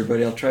sorry,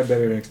 everybody. I'll try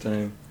better next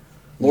time.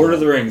 Lord of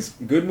the Rings,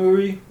 good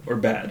movie or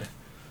bad?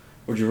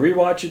 Would you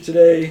rewatch it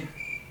today?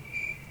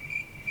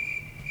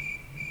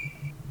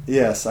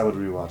 Yes, I would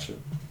rewatch it.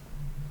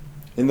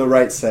 In the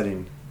right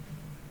setting.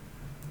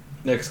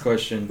 Next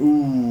question.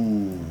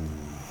 Ooh.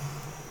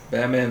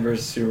 Batman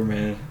versus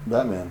Superman.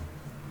 Batman.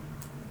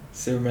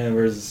 Superman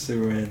versus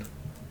Superman.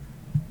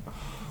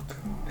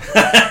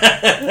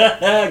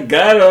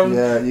 Got him.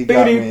 Yeah, you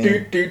got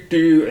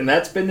me. And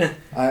that's been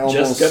I almost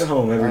just got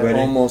home, everybody.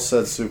 I almost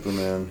said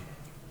Superman.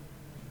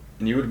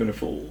 And you would have been a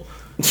fool.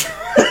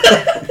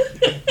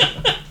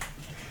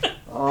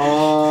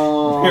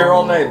 Oh. Here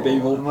all night,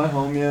 people. Am I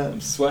home yet?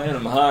 I'm sweating.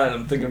 I'm hot.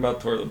 I'm thinking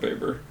about toilet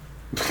paper.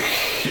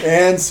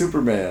 And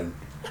Superman.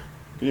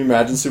 Can you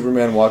imagine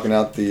Superman walking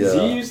out Does he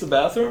the use the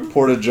bathroom?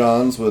 Porta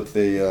Johns with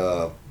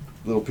a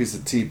little piece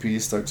of TP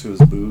stuck to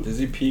his boot? Does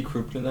he pee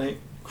kryptonite?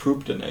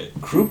 Kryptonite.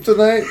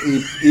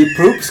 Kryptonite? He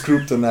poops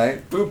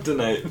kryptonite.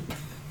 Kryptonite.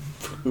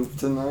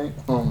 Kryptonite?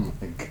 Oh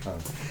my god.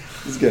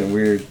 This is getting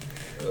weird.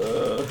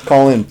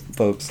 Call in,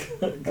 folks.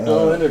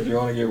 Call in if you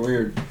want to get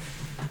weird.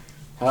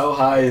 How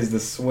high is the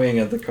swing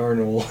at the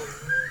carnival?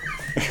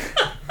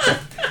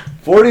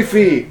 40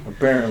 feet,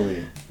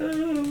 apparently.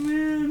 Oh,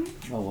 man.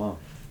 Oh, wow.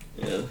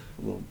 Yeah.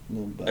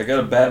 I got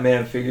a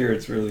Batman figure.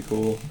 It's really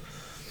cool.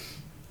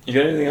 You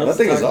got anything else That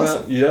thing to is talk awesome.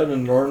 about? You had an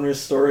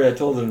enormous story. I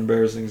told an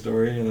embarrassing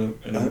story.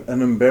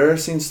 An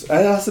embarrassing... It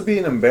has to be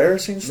an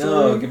embarrassing story?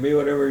 No, it can be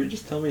whatever. You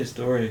just tell me a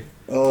story.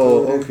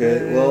 Oh,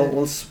 okay. Well,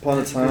 once upon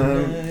a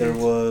time, there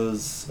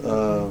was...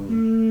 oh,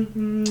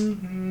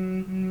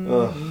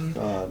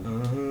 God.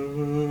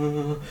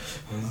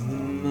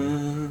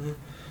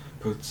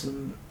 Put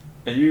some...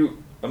 Are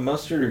you a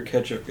mustard or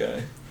ketchup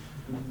guy?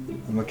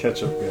 I'm a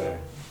ketchup guy.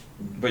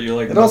 But you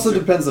like It also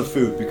mustard. depends on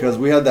food, because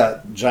we had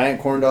that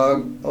giant corn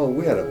dog. Oh,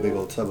 we had a big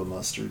old tub of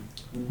mustard.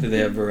 Do they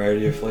have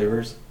variety of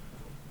flavors?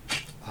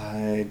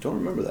 I don't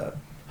remember that.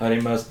 Honey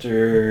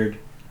mustard,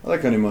 I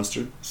like honey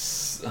mustard.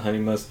 honey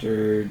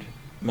mustard,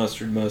 You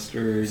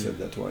mustard, said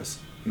that twice.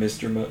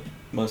 Mr.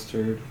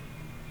 Mustard.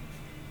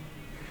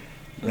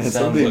 That Man, sounds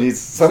somebody like- needs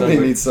sounds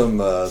like- some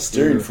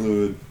steering steer.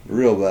 fluid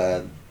real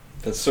bad.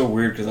 That's so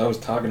weird because I was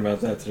talking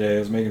about that today. I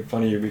was making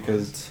fun of you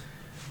because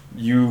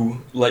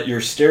you let your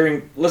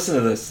steering... Listen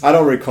to this. I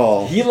don't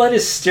recall. He let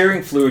his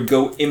steering fluid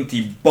go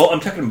empty. I'm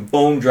talking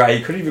bone dry.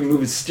 He couldn't even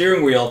move his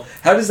steering wheel.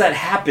 How does that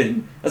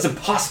happen? That's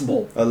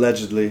impossible.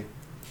 Allegedly.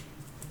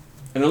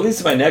 And that leads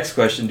to my next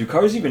question. Do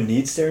cars even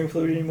need steering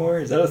fluid anymore?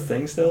 Is that a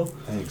thing still?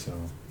 I think so.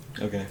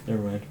 Okay,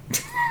 never mind.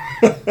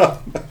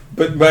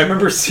 But I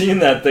remember seeing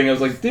that thing. I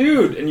was like,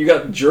 dude, and you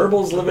got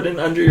gerbils living in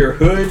under your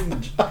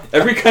hood.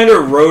 Every kind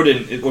of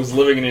rodent it was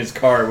living in his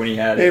car when he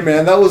had it. Hey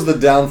man, that was the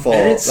downfall.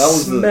 And it that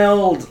was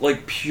smelled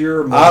like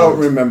pure mold. I don't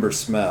remember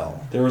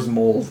smell. There was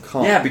mold.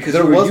 Come on. Yeah, because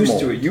There you were was used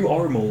mold. to it. You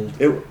are mold.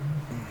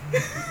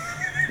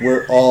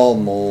 We're all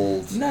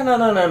mold.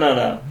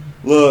 No.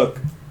 Look,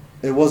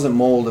 it wasn't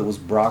mold. It was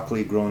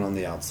broccoli growing on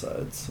the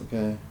outsides.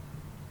 Okay,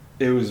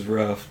 It was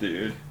rough,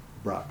 dude.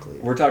 broccoli.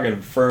 We're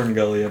talking Fern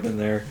Gully up in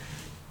there.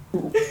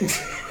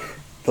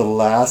 The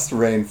last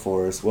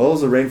rainforest. Well, it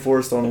was a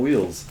rainforest on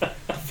wheels.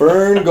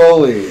 Fern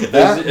Gully.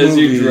 That As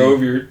you movie-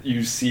 drove,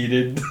 you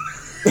seeded.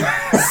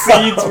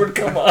 Seeds would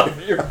come out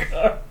of your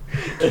car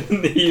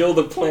and heal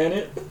the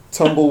planet.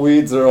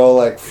 Tumbleweeds are all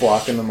like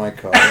flocking to my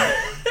car.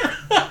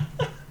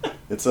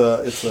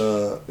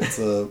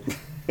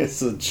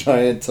 It's a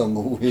giant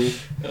tumbleweed.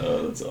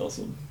 Oh, that's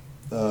awesome.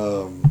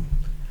 But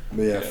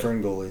yeah, Yeah.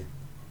 Fern Gully.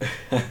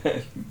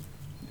 Did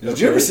Did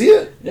you ever see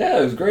it? Yeah,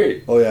 it was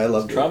great. Oh yeah, I It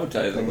was loved it.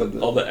 traumatizing I loved with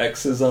it. all the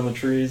X's on the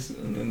trees,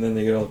 and then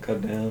they get all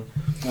cut down.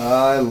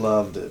 I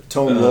loved it.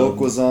 Tone Um, Loc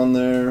was on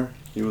there.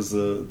 He was the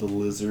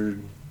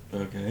lizard.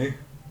 Okay.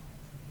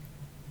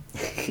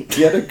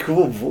 He had a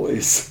cool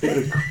voice. He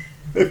had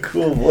a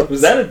cool voice.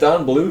 Was that a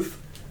Don Bluth?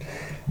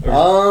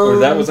 Or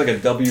that was like a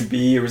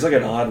WB? It was like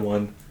an odd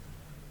one.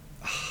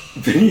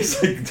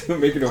 He's like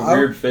making a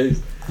weird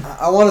face.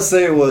 I want to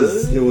say it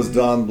was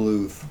Don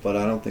Bluth, but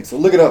I don't think so.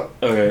 Look it up.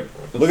 Okay.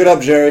 Look it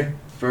up, Jerry.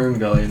 Fern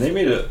Gully. And they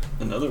made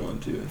another one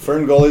too.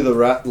 Fern Gully, the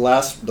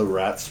rat's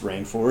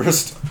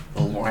rainforest.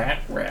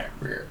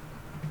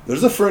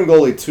 There's a Fern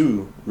Gully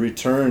 2,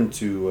 Return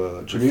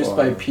to Produced Jafar.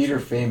 by Peter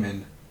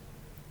Feynman.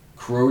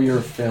 Croyer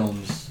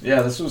Films.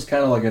 Yeah, this was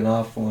kind of like an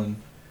off one.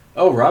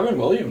 Oh, Robin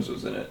Williams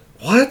was in it.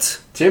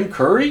 What? Tim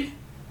Curry?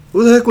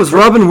 Who the heck was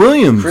Robin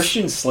Williams?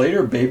 Christian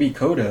Slater, Baby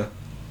Coda.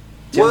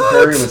 Tim What?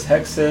 Curry was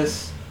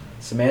Hexus.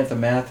 Samantha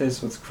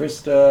Mathis was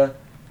Krista.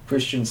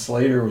 Christian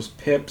Slater was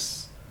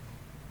Pips.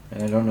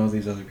 And I don't know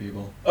these other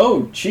people.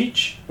 Oh,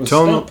 Cheech was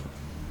Tone- Stump.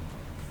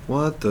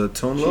 What? The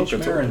Tone Loc? Cheech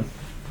Marin.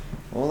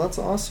 Well, that's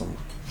awesome.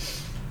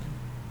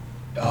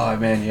 Oh,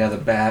 man, yeah, the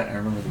Bat. I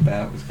remember the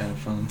Bat was kind of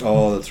fun.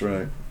 Oh, that's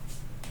right.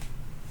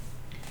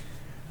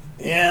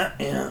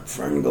 Yeah.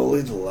 Fern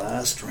Gully, the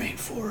last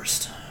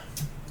rainforest.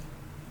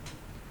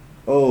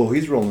 Oh,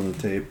 he's rolling the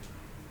tape.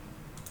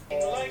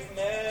 Like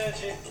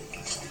magic.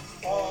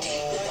 In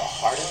the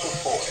heart of the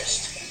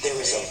forest, there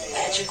is a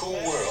magical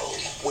world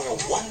where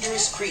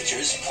wondrous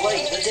creatures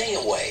play the day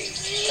away.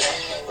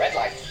 Red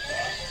light.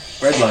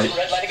 Red Light.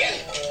 Red light again.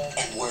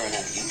 And where an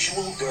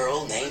unusual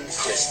girl named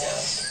Krista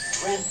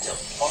dreamt of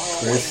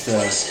faraway Krista.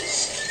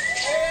 places.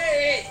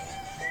 Hey!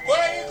 Where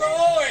are you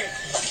going?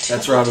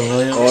 That's Robin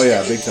Williams? Oh,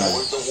 yeah, big time.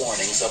 Ignored the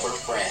warnings of her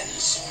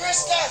friends.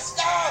 Krista,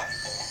 stop!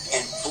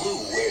 And flew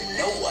where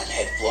no one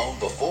had flown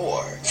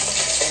before.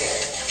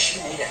 There, she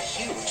made a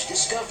huge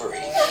discovery.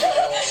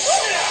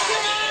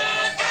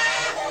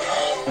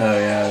 Oh,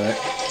 yeah.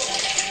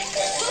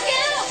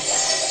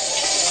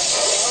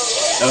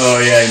 Oh,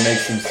 yeah, he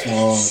makes them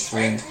small. That's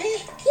right.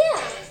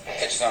 Yeah.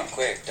 Catches on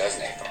quick,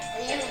 doesn't it?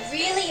 Are you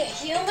really a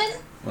human?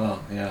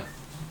 Oh, yeah.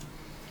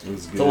 It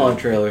was good. It's a long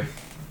trailer.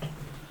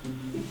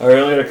 All right,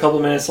 we only got a couple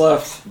minutes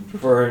left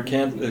before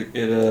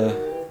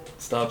it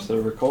stops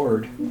the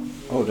record.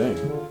 Oh,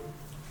 dang.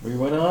 We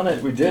went on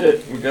it. We did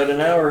it. We got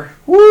an hour.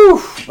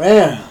 Woo!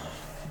 Man.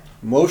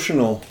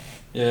 Emotional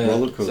Yeah.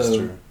 roller coaster.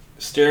 So,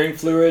 steering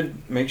fluid.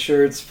 Make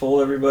sure it's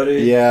full,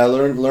 everybody. Yeah,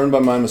 learn by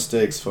my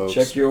mistakes, folks.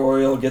 Check your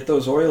oil. Get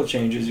those oil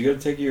changes. You got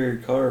to take care of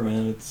your car,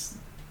 man. It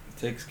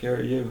takes care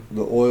of you.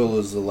 The oil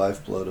is the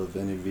lifeblood of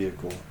any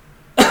vehicle.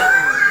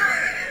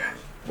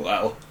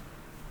 Wow.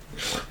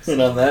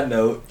 And on that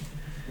note,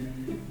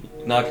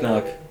 knock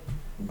knock.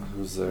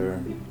 Who's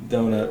there?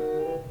 Donut.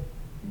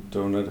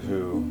 Donut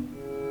who?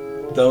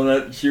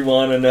 Donut, you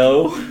want to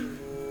know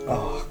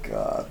Oh,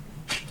 God.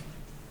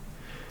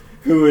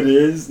 who it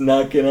is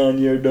knocking on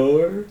your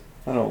door?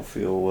 I don't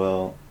feel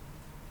well.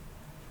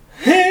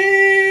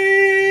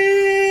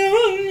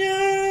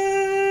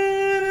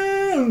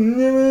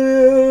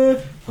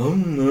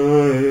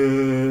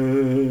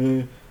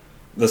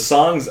 The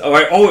songs.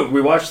 Oh,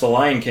 we watched The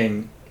Lion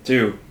King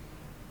too.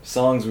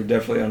 Songs were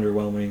definitely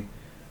underwhelming.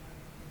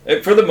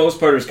 For the most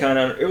part, it was kind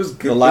of. It was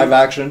good. The live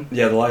action?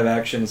 Yeah, the live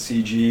action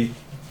CG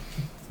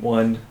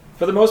one.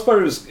 For the most part,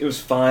 it was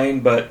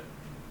fine, but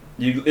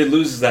it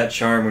loses that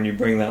charm when you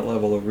bring that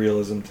level of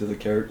realism to the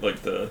character,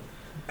 like the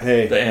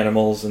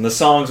animals, and the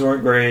songs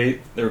weren't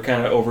great. They were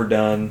kind of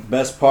overdone.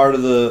 Best part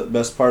of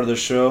the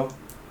show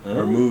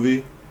or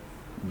movie,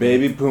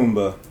 Baby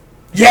Pumbaa.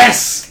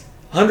 Yes,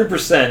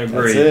 100%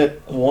 agree. That's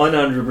it.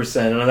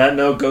 100%. And on that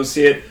note, go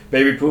see it.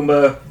 Baby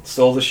Pumbaa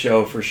stole the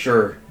show for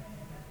sure.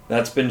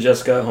 That's been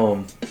Just Got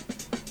Home.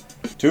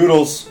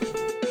 Toodles.